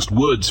it is just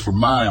woods for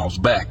miles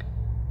back.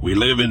 We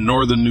live in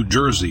northern New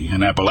Jersey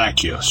and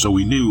Appalachia, so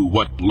we knew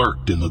what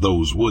lurked in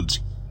those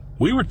woods.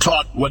 We were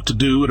taught what to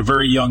do at a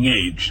very young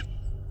age.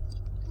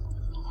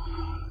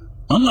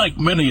 Unlike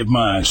many of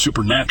my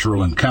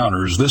supernatural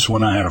encounters, this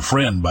one I had a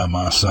friend by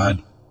my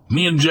side.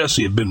 Me and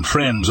Jessie had been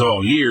friends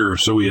all year,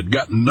 so we had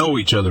gotten to know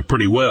each other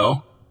pretty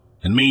well,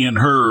 and me and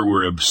her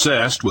were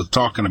obsessed with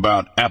talking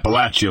about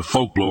Appalachia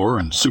folklore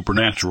and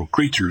supernatural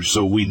creatures,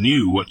 so we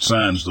knew what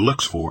signs to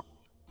look for.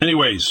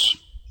 Anyways,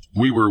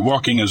 we were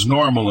walking as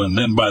normal, and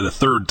then by the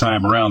 3rd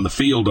time around the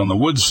field on the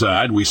woods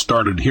side, we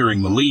started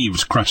hearing the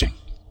leaves crunching.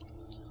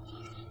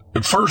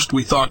 At first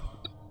we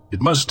thought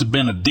it must have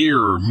been a deer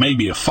or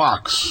maybe a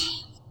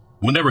fox.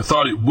 We never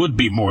thought it would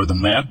be more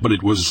than that, but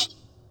it was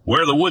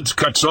where the woods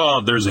cuts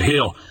off, there's a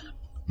hill.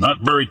 Not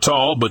very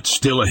tall, but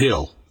still a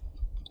hill.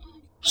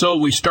 So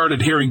we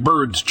started hearing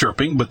birds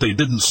chirping, but they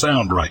didn't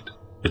sound right.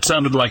 It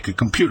sounded like a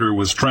computer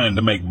was trying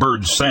to make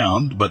birds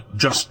sound, but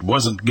just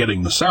wasn't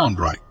getting the sound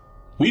right.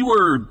 We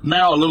were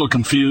now a little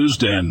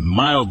confused and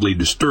mildly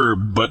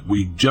disturbed, but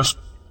we just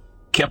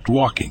kept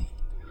walking.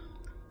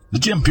 The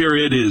gym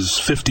period is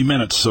 50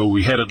 minutes, so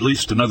we had at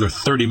least another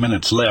 30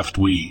 minutes left.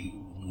 We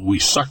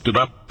sucked it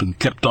up and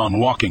kept on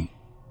walking.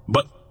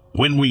 But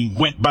when we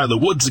went by the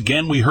woods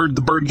again, we heard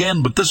the bird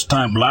again, but this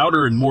time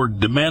louder and more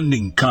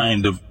demanding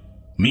kind of.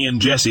 Me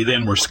and Jesse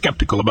then were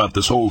skeptical about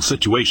this whole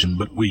situation,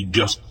 but we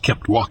just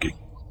kept walking.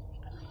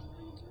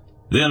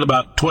 Then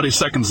about 20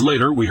 seconds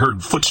later, we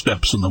heard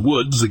footsteps in the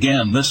woods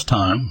again, this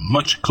time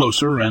much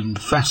closer and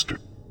faster.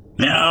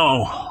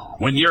 Now,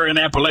 when you're in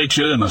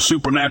Appalachia and a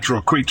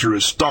supernatural creature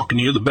is stalking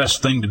you, the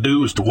best thing to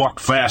do is to walk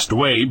fast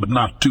away, but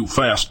not too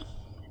fast.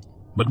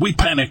 But we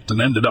panicked and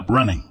ended up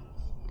running.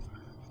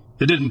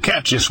 They didn't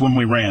catch us when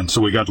we ran,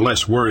 so we got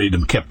less worried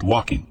and kept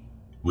walking.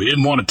 We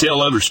didn't want to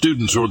tell other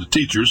students or the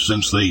teachers,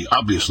 since they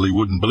obviously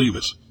wouldn't believe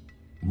us.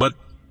 But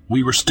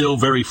we were still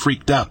very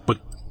freaked out, but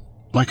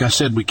like I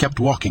said, we kept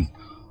walking.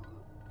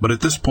 But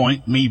at this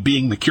point, me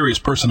being the curious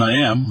person I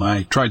am,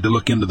 I tried to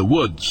look into the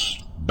woods.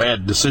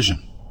 Bad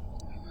decision.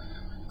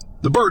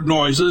 The bird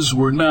noises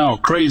were now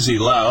crazy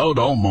loud,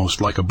 almost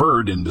like a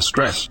bird in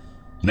distress.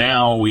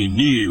 Now we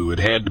knew it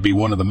had to be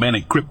one of the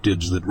many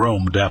cryptids that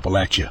roamed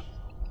Appalachia.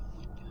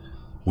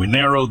 We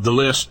narrowed the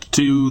list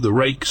to the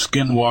rake,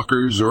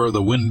 skinwalkers, or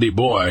the windy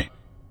boy,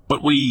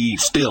 but we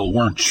still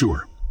weren't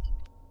sure.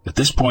 At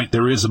this point,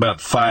 there is about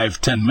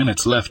 5-10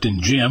 minutes left in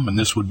gym, and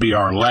this would be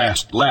our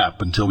last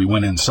lap until we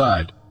went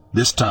inside.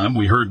 This time,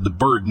 we heard the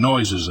bird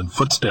noises and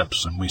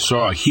footsteps, and we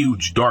saw a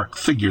huge, dark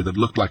figure that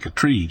looked like a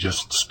tree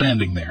just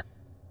standing there.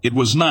 It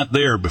was not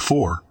there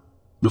before.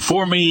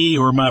 Before me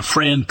or my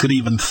friend could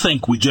even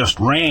think we just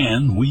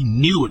ran, we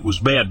knew it was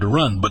bad to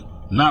run, but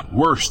not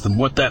worse than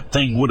what that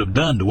thing would have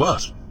done to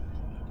us.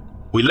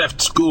 We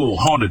left school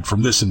haunted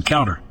from this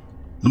encounter.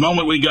 The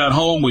moment we got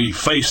home, we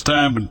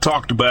FaceTimed and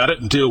talked about it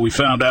until we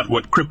found out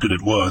what cryptid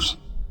it was.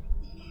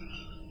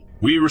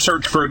 We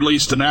researched for at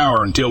least an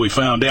hour until we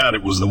found out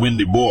it was the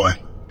windy boy.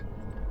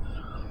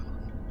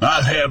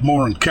 I've had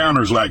more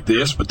encounters like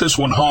this, but this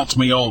one haunts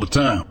me all the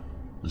time.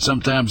 And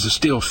sometimes I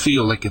still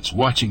feel like it's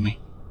watching me.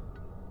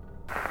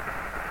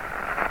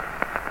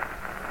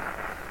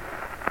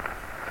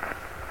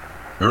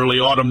 Early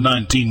autumn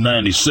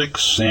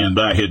 1996, and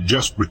I had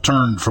just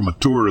returned from a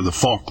tour of the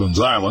Falklands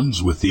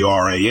Islands with the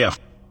RAF.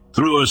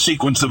 Through a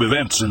sequence of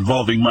events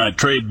involving my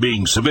trade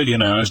being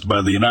civilianized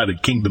by the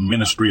United Kingdom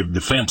Ministry of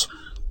Defense,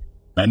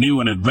 I knew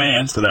in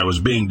advance that I was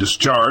being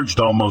discharged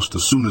almost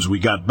as soon as we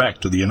got back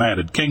to the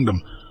United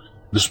Kingdom,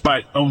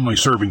 despite only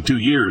serving 2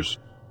 years.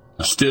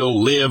 I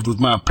still lived with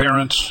my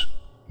parents,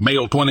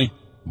 male 20,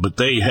 but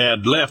they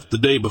had left the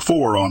day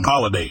before on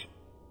holiday.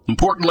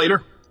 Important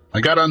later,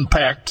 I got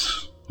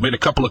unpacked, made a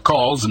couple of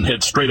calls, and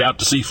head straight out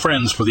to see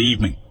friends for the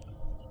evening.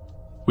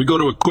 We go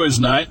to a quiz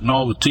night, and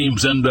all the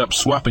teams end up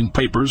swapping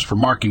papers for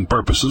marking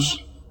purposes,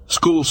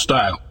 school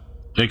style,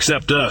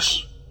 except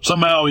us.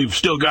 Somehow we've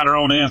still got our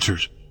own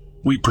answers.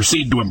 We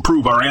proceed to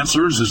improve our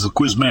answers as the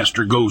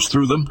quizmaster goes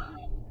through them,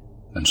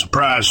 and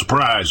surprise,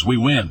 surprise, we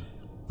win.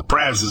 The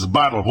prize is a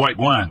bottle of white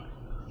wine.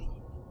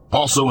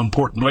 Also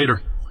important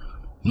later,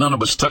 none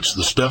of us touched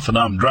the stuff, and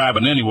I'm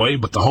driving anyway,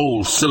 but the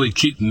whole silly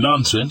cheating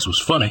nonsense was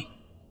funny.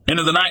 End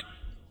of the night,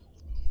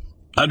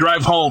 I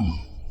drive home,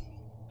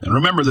 and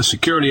remember the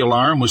security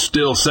alarm was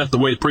still set the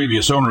way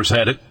previous owners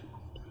had it.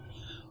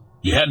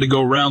 You had to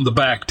go round the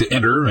back to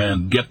enter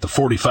and get the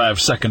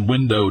 45-second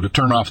window to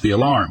turn off the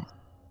alarm.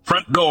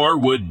 Front door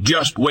would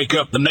just wake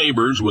up the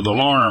neighbors with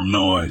alarm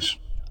noise.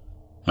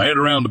 I head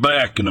around the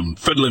back, and I'm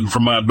fiddling for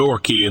my door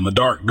key in the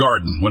dark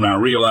garden when I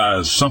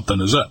realize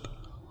something is up.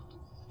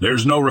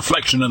 There's no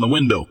reflection in the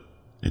window.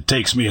 It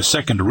takes me a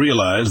second to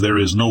realize there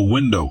is no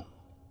window.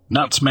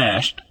 Not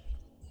smashed.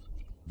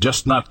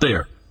 Just not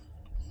there.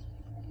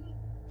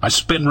 I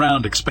spin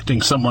round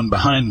expecting someone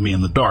behind me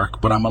in the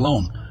dark, but I'm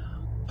alone.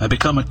 I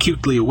become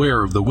acutely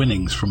aware of the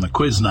winnings from the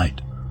quiz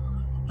night.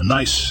 A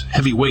nice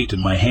heavy weight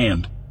in my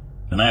hand,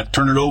 and I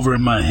turn it over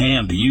in my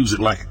hand to use it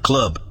like a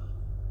club.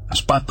 I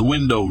spot the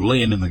window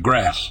laying in the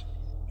grass.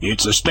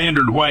 It's a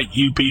standard white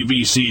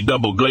UPVC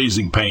double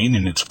glazing pane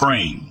in its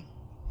frame.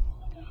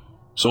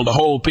 So the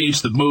whole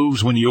piece that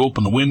moves when you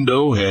open the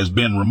window has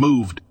been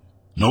removed.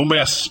 No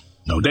mess,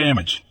 no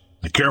damage.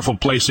 The careful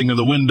placing of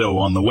the window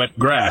on the wet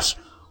grass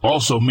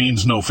also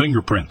means no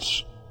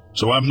fingerprints,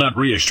 so I'm not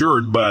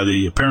reassured by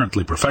the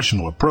apparently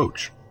professional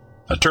approach.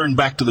 I turn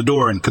back to the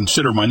door and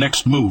consider my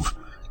next move.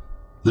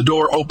 The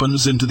door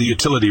opens into the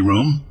utility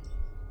room,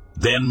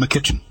 then the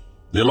kitchen.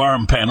 The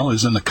alarm panel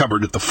is in the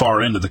cupboard at the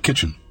far end of the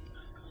kitchen.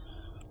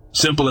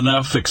 Simple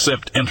enough,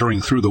 except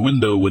entering through the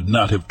window would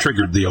not have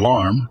triggered the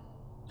alarm.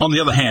 On the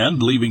other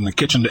hand, leaving the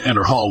kitchen to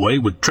enter hallway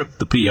would trip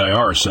the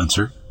PIR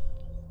sensor.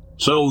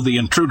 So the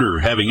intruder,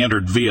 having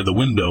entered via the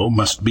window,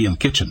 must be in the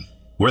kitchen,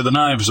 where the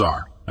knives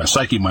are. I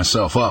psyche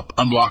myself up,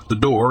 unlock the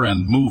door,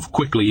 and move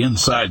quickly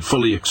inside,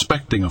 fully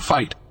expecting a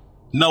fight.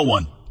 No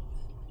one.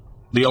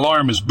 The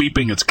alarm is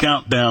beeping its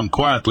countdown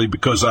quietly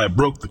because I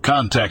broke the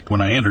contact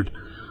when I entered.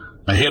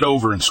 I head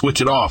over and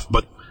switch it off,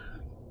 but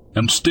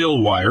I'm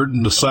still wired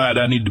and decide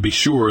I need to be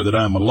sure that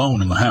I'm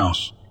alone in the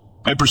house.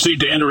 I proceed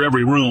to enter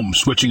every room,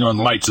 switching on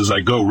lights as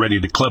I go, ready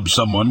to club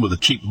someone with a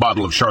cheap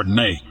bottle of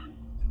Chardonnay.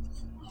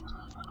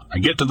 I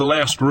get to the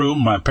last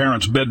room, my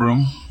parents'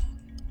 bedroom.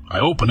 I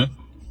open it,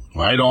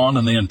 light on,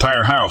 and the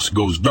entire house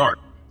goes dark.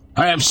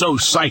 I am so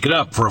psyched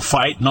up for a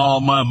fight, and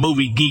all my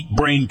movie geek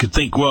brain could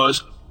think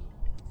was,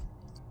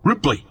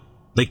 Ripley,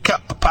 they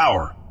cut the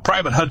power.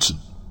 Private Hudson,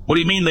 what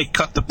do you mean they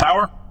cut the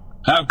power?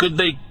 How could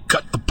they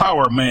cut the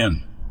power,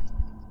 man?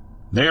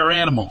 They are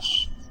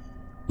animals.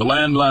 The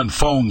landline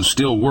phone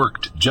still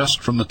worked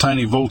just from the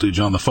tiny voltage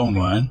on the phone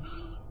line,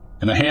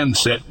 and a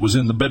handset was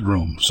in the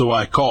bedroom, so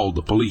I called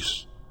the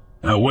police.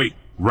 Now wait,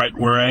 right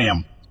where I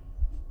am.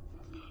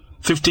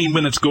 15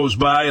 minutes goes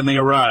by and they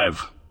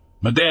arrive.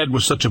 My dad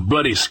was such a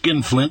bloody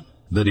skinflint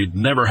that he'd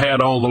never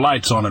had all the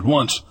lights on at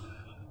once,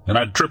 and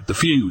I'd tripped the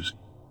fuse.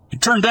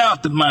 It turned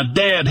out that my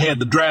dad had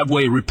the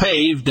driveway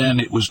repaved,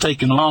 and it was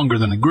taking longer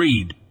than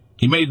agreed.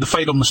 He made the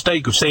fatal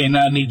mistake of saying,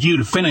 I need you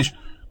to finish.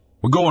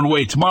 We're going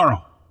away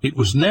tomorrow. It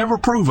was never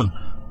proven,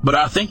 but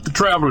I think the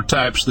traveler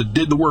types that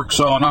did the work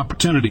saw an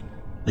opportunity.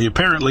 They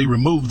apparently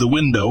removed the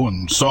window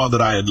and saw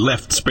that I had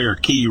left the spare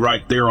key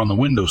right there on the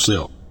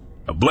windowsill.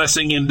 A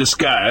blessing in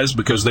disguise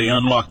because they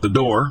unlocked the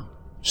door,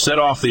 set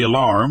off the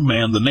alarm,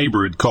 and the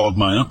neighbor had called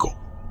my uncle.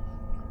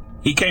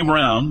 He came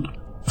around,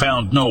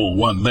 found no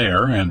one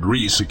there, and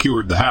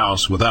re-secured the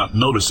house without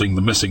noticing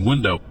the missing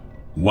window.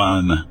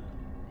 One.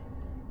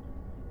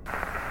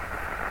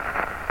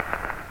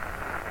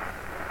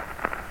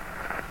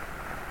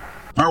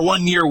 Our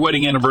 1-year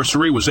wedding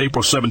anniversary was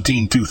April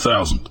 17,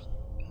 2000.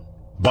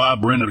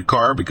 Bob rented a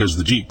car because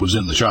the Jeep was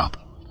in the shop.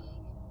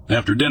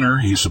 After dinner,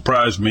 he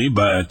surprised me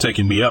by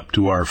taking me up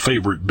to our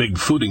favorite big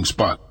fooding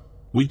spot.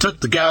 We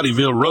took the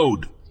Gowdyville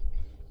Road.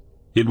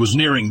 It was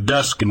nearing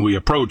dusk, and we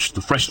approached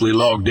the freshly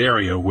logged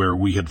area where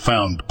we had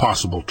found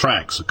possible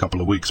tracks a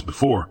couple of weeks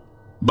before.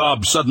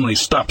 Bob suddenly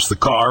stops the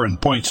car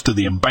and points to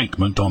the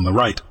embankment on the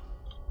right.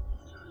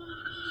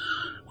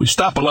 We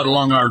stop a lot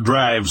along our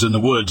drives in the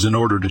woods in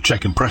order to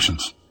check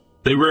impressions.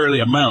 They rarely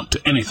amount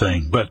to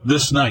anything, but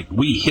this night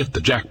we hit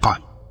the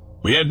jackpot.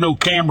 We had no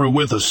camera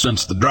with us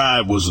since the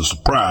drive was a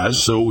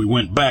surprise, so we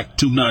went back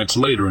 2 nights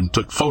later and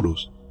took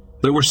photos.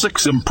 There were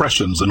 6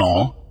 impressions in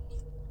all,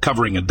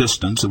 covering a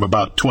distance of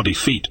about 20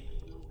 feet,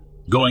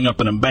 going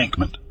up an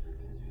embankment.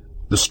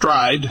 The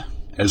stride,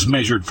 as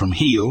measured from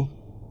heel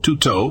to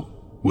toe,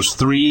 was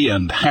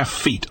 3.5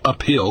 feet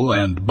uphill,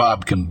 and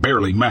Bob can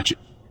barely match it.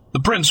 The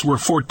prints were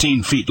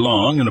 14 feet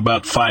long and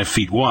about 5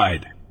 feet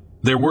wide.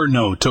 There were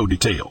no toe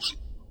details.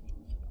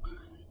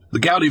 The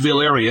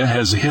Gowdyville area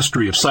has a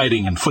history of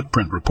sighting and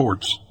footprint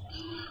reports.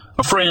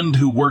 A friend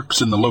who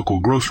works in the local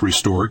grocery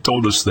store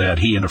told us that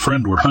he and a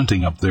friend were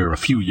hunting up there a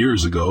few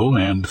years ago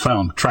and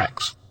found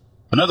tracks.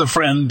 Another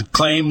friend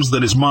claims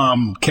that his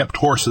mom kept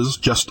horses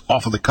just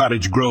off of the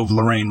Cottage Grove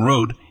Lorraine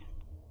Road,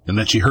 and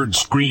that she heard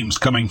screams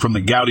coming from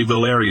the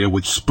Gowdyville area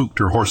which spooked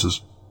her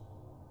horses.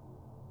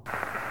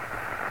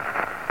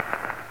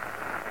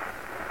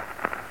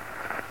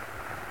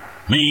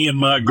 Me and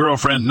my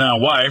girlfriend, now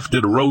wife,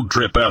 did a road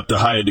trip out to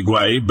Haida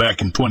Gwaii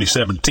back in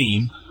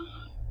 2017.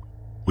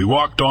 We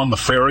walked on the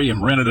ferry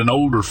and rented an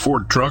older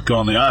Ford truck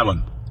on the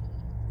island.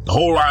 The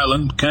whole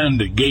island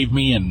kinda gave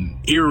me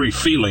an eerie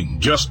feeling,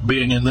 just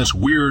being in this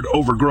weird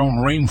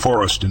overgrown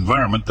rainforest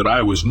environment that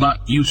I was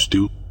not used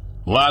to.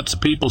 Lots of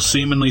people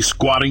seemingly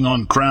squatting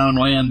on crown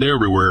land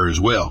everywhere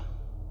as well.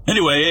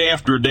 Anyway,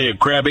 after a day of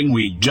crabbing,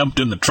 we jumped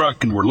in the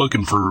truck and were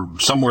looking for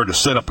somewhere to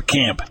set up a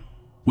camp.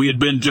 We had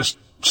been just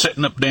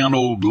setting up down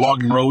old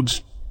logging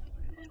roads.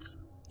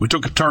 We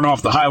took a turn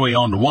off the highway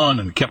onto one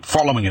and kept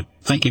following it,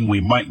 thinking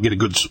we might get a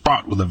good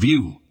spot with a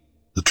view.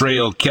 The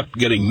trail kept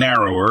getting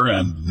narrower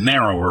and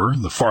narrower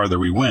the farther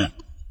we went.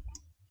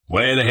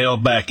 Way the hell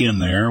back in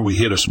there, we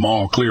hit a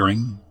small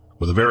clearing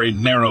with a very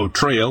narrow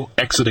trail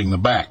exiting the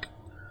back.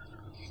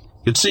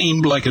 It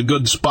seemed like a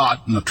good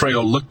spot, and the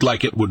trail looked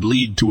like it would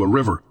lead to a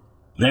river.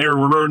 There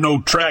were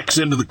no tracks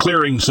into the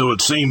clearing, so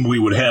it seemed we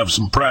would have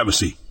some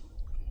privacy.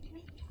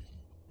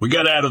 We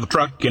got out of the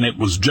truck, and it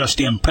was just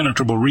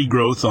impenetrable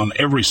regrowth on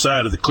every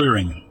side of the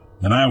clearing,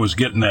 and I was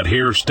getting that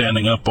hair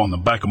standing up on the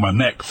back of my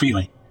neck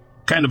feeling.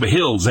 Kind of a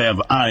hills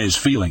have eyes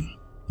feeling.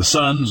 The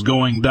sun's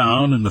going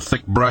down, and the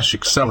thick brush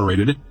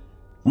accelerated it.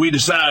 We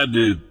decided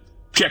to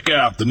check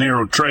out the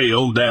narrow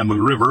trail down to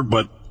the river,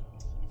 but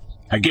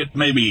I get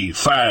maybe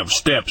 5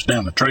 steps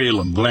down the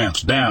trail and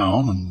glance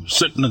down, and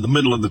sitting in the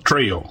middle of the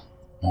trail,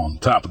 on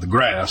top of the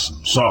grass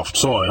and soft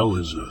soil,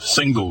 is a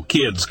single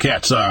kid's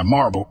cat's eye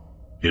marble.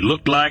 It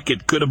looked like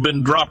it could have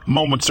been dropped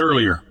moments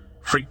earlier.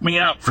 Freaked me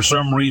out for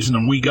some reason,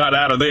 and we got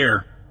out of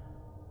there.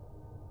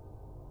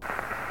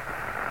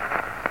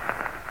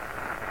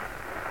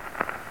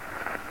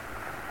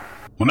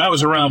 When I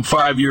was around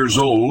 5 years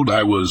old,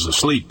 I was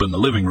asleep in the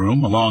living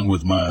room along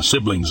with my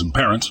siblings and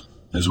parents,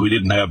 as we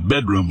didn't have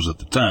bedrooms at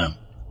the time.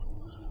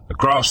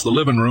 Across the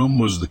living room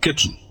was the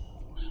kitchen.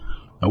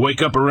 I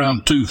wake up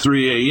around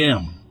 2-3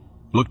 a.m.,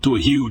 look to a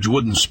huge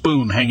wooden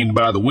spoon hanging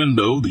by the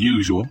window, the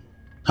usual.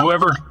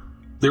 However,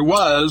 there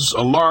was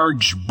a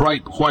large,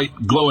 bright,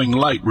 white, glowing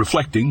light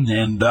reflecting,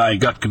 and I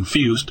got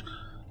confused.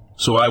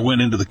 So I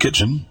went into the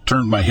kitchen,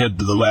 turned my head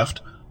to the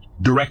left,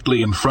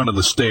 directly in front of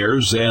the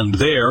stairs, and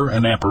there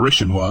an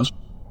apparition was.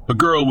 A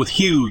girl with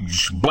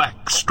huge,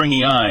 black,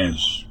 stringy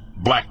eyes,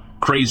 black,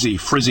 crazy,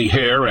 frizzy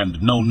hair,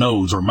 and no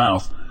nose or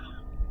mouth.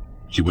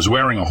 She was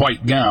wearing a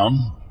white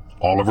gown.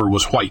 All of her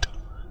was white.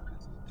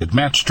 It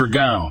matched her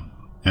gown,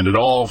 and it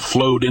all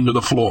flowed into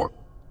the floor.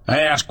 I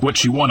asked what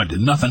she wanted,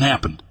 and nothing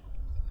happened.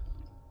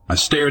 I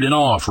stared in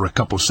awe for a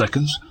couple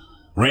seconds,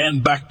 ran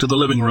back to the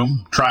living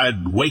room,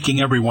 tried waking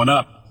everyone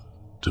up.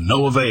 To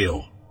no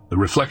avail. The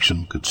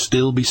reflection could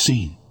still be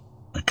seen.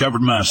 I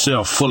covered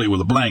myself fully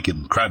with a blanket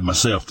and cried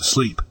myself to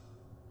sleep.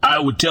 I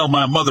would tell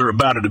my mother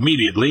about it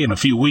immediately, and a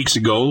few weeks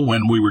ago,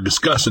 when we were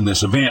discussing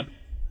this event,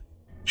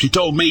 she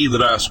told me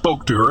that I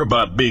spoke to her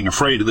about being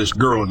afraid of this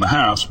girl in the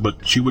house,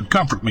 but she would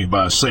comfort me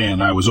by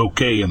saying I was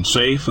okay and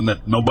safe and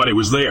that nobody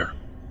was there.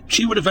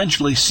 She would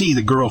eventually see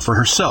the girl for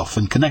herself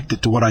and connect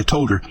it to what I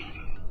told her,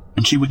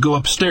 and she would go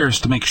upstairs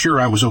to make sure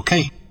I was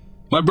okay.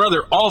 My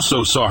brother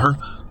also saw her,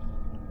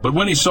 but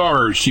when he saw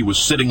her, she was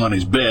sitting on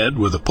his bed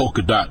with a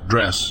polka dot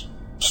dress,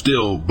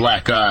 still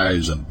black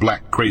eyes and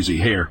black crazy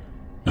hair.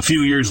 A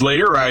few years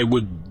later, I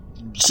would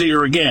see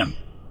her again.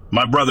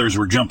 My brothers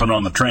were jumping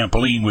on the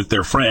trampoline with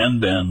their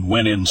friend and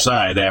went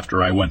inside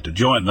after I went to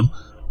join them.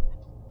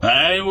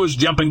 I was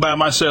jumping by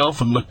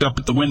myself and looked up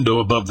at the window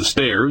above the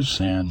stairs,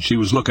 and she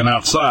was looking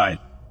outside.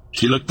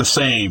 She looked the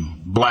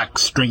same, black,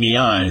 stringy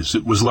eyes.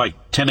 It was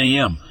like 10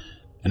 a.m.,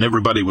 and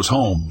everybody was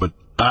home, but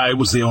I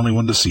was the only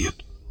one to see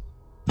it.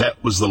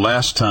 That was the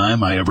last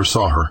time I ever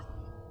saw her.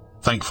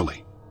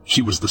 Thankfully,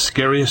 she was the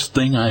scariest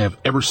thing I have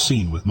ever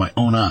seen with my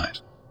own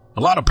eyes.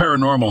 A lot of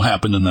paranormal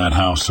happened in that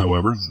house,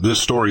 however. This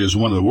story is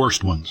one of the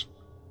worst ones.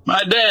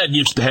 My dad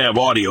used to have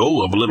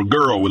audio of a little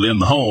girl within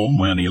the home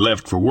when he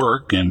left for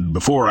work, and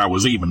before I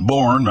was even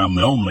born, I'm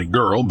the only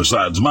girl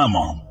besides my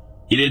mom.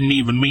 He didn't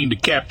even mean to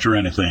capture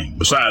anything,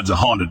 besides a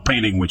haunted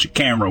painting which a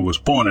camera was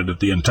pointed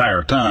at the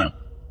entire time.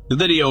 The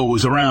video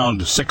was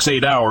around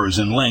 6-8 hours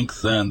in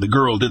length, and the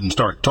girl didn't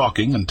start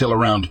talking until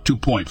around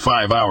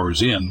 2.5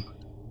 hours in.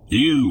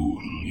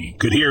 You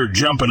could hear her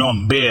jumping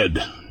on the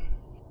bed.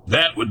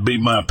 That would be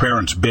my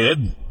parents'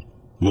 bed,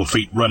 little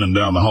feet running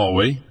down the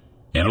hallway,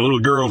 and a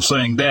little girl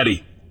saying,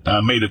 "Daddy,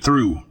 I made it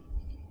through."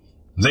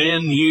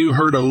 Then you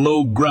heard a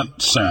low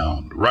grunt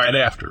sound right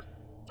after.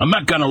 I'm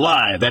not gonna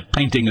lie, that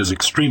painting is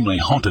extremely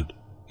haunted.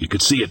 You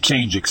could see it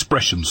change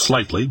expression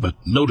slightly, but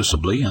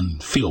noticeably,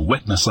 and feel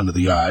wetness under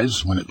the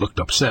eyes when it looked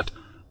upset.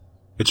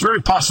 It's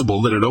very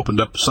possible that it opened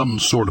up some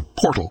sort of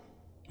portal.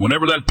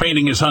 Whenever that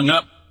painting is hung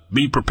up,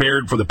 be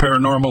prepared for the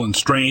paranormal and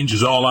strange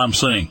is all I'm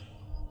saying.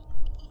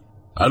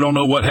 I don't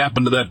know what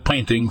happened to that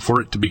painting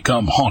for it to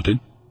become haunted,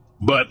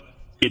 but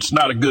it's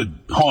not a good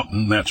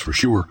haunting, that's for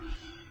sure.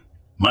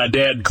 My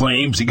dad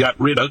claims he got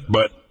rid of it,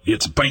 but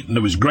it's a painting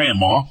of his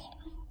grandma.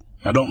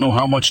 I don't know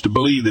how much to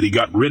believe that he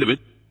got rid of it.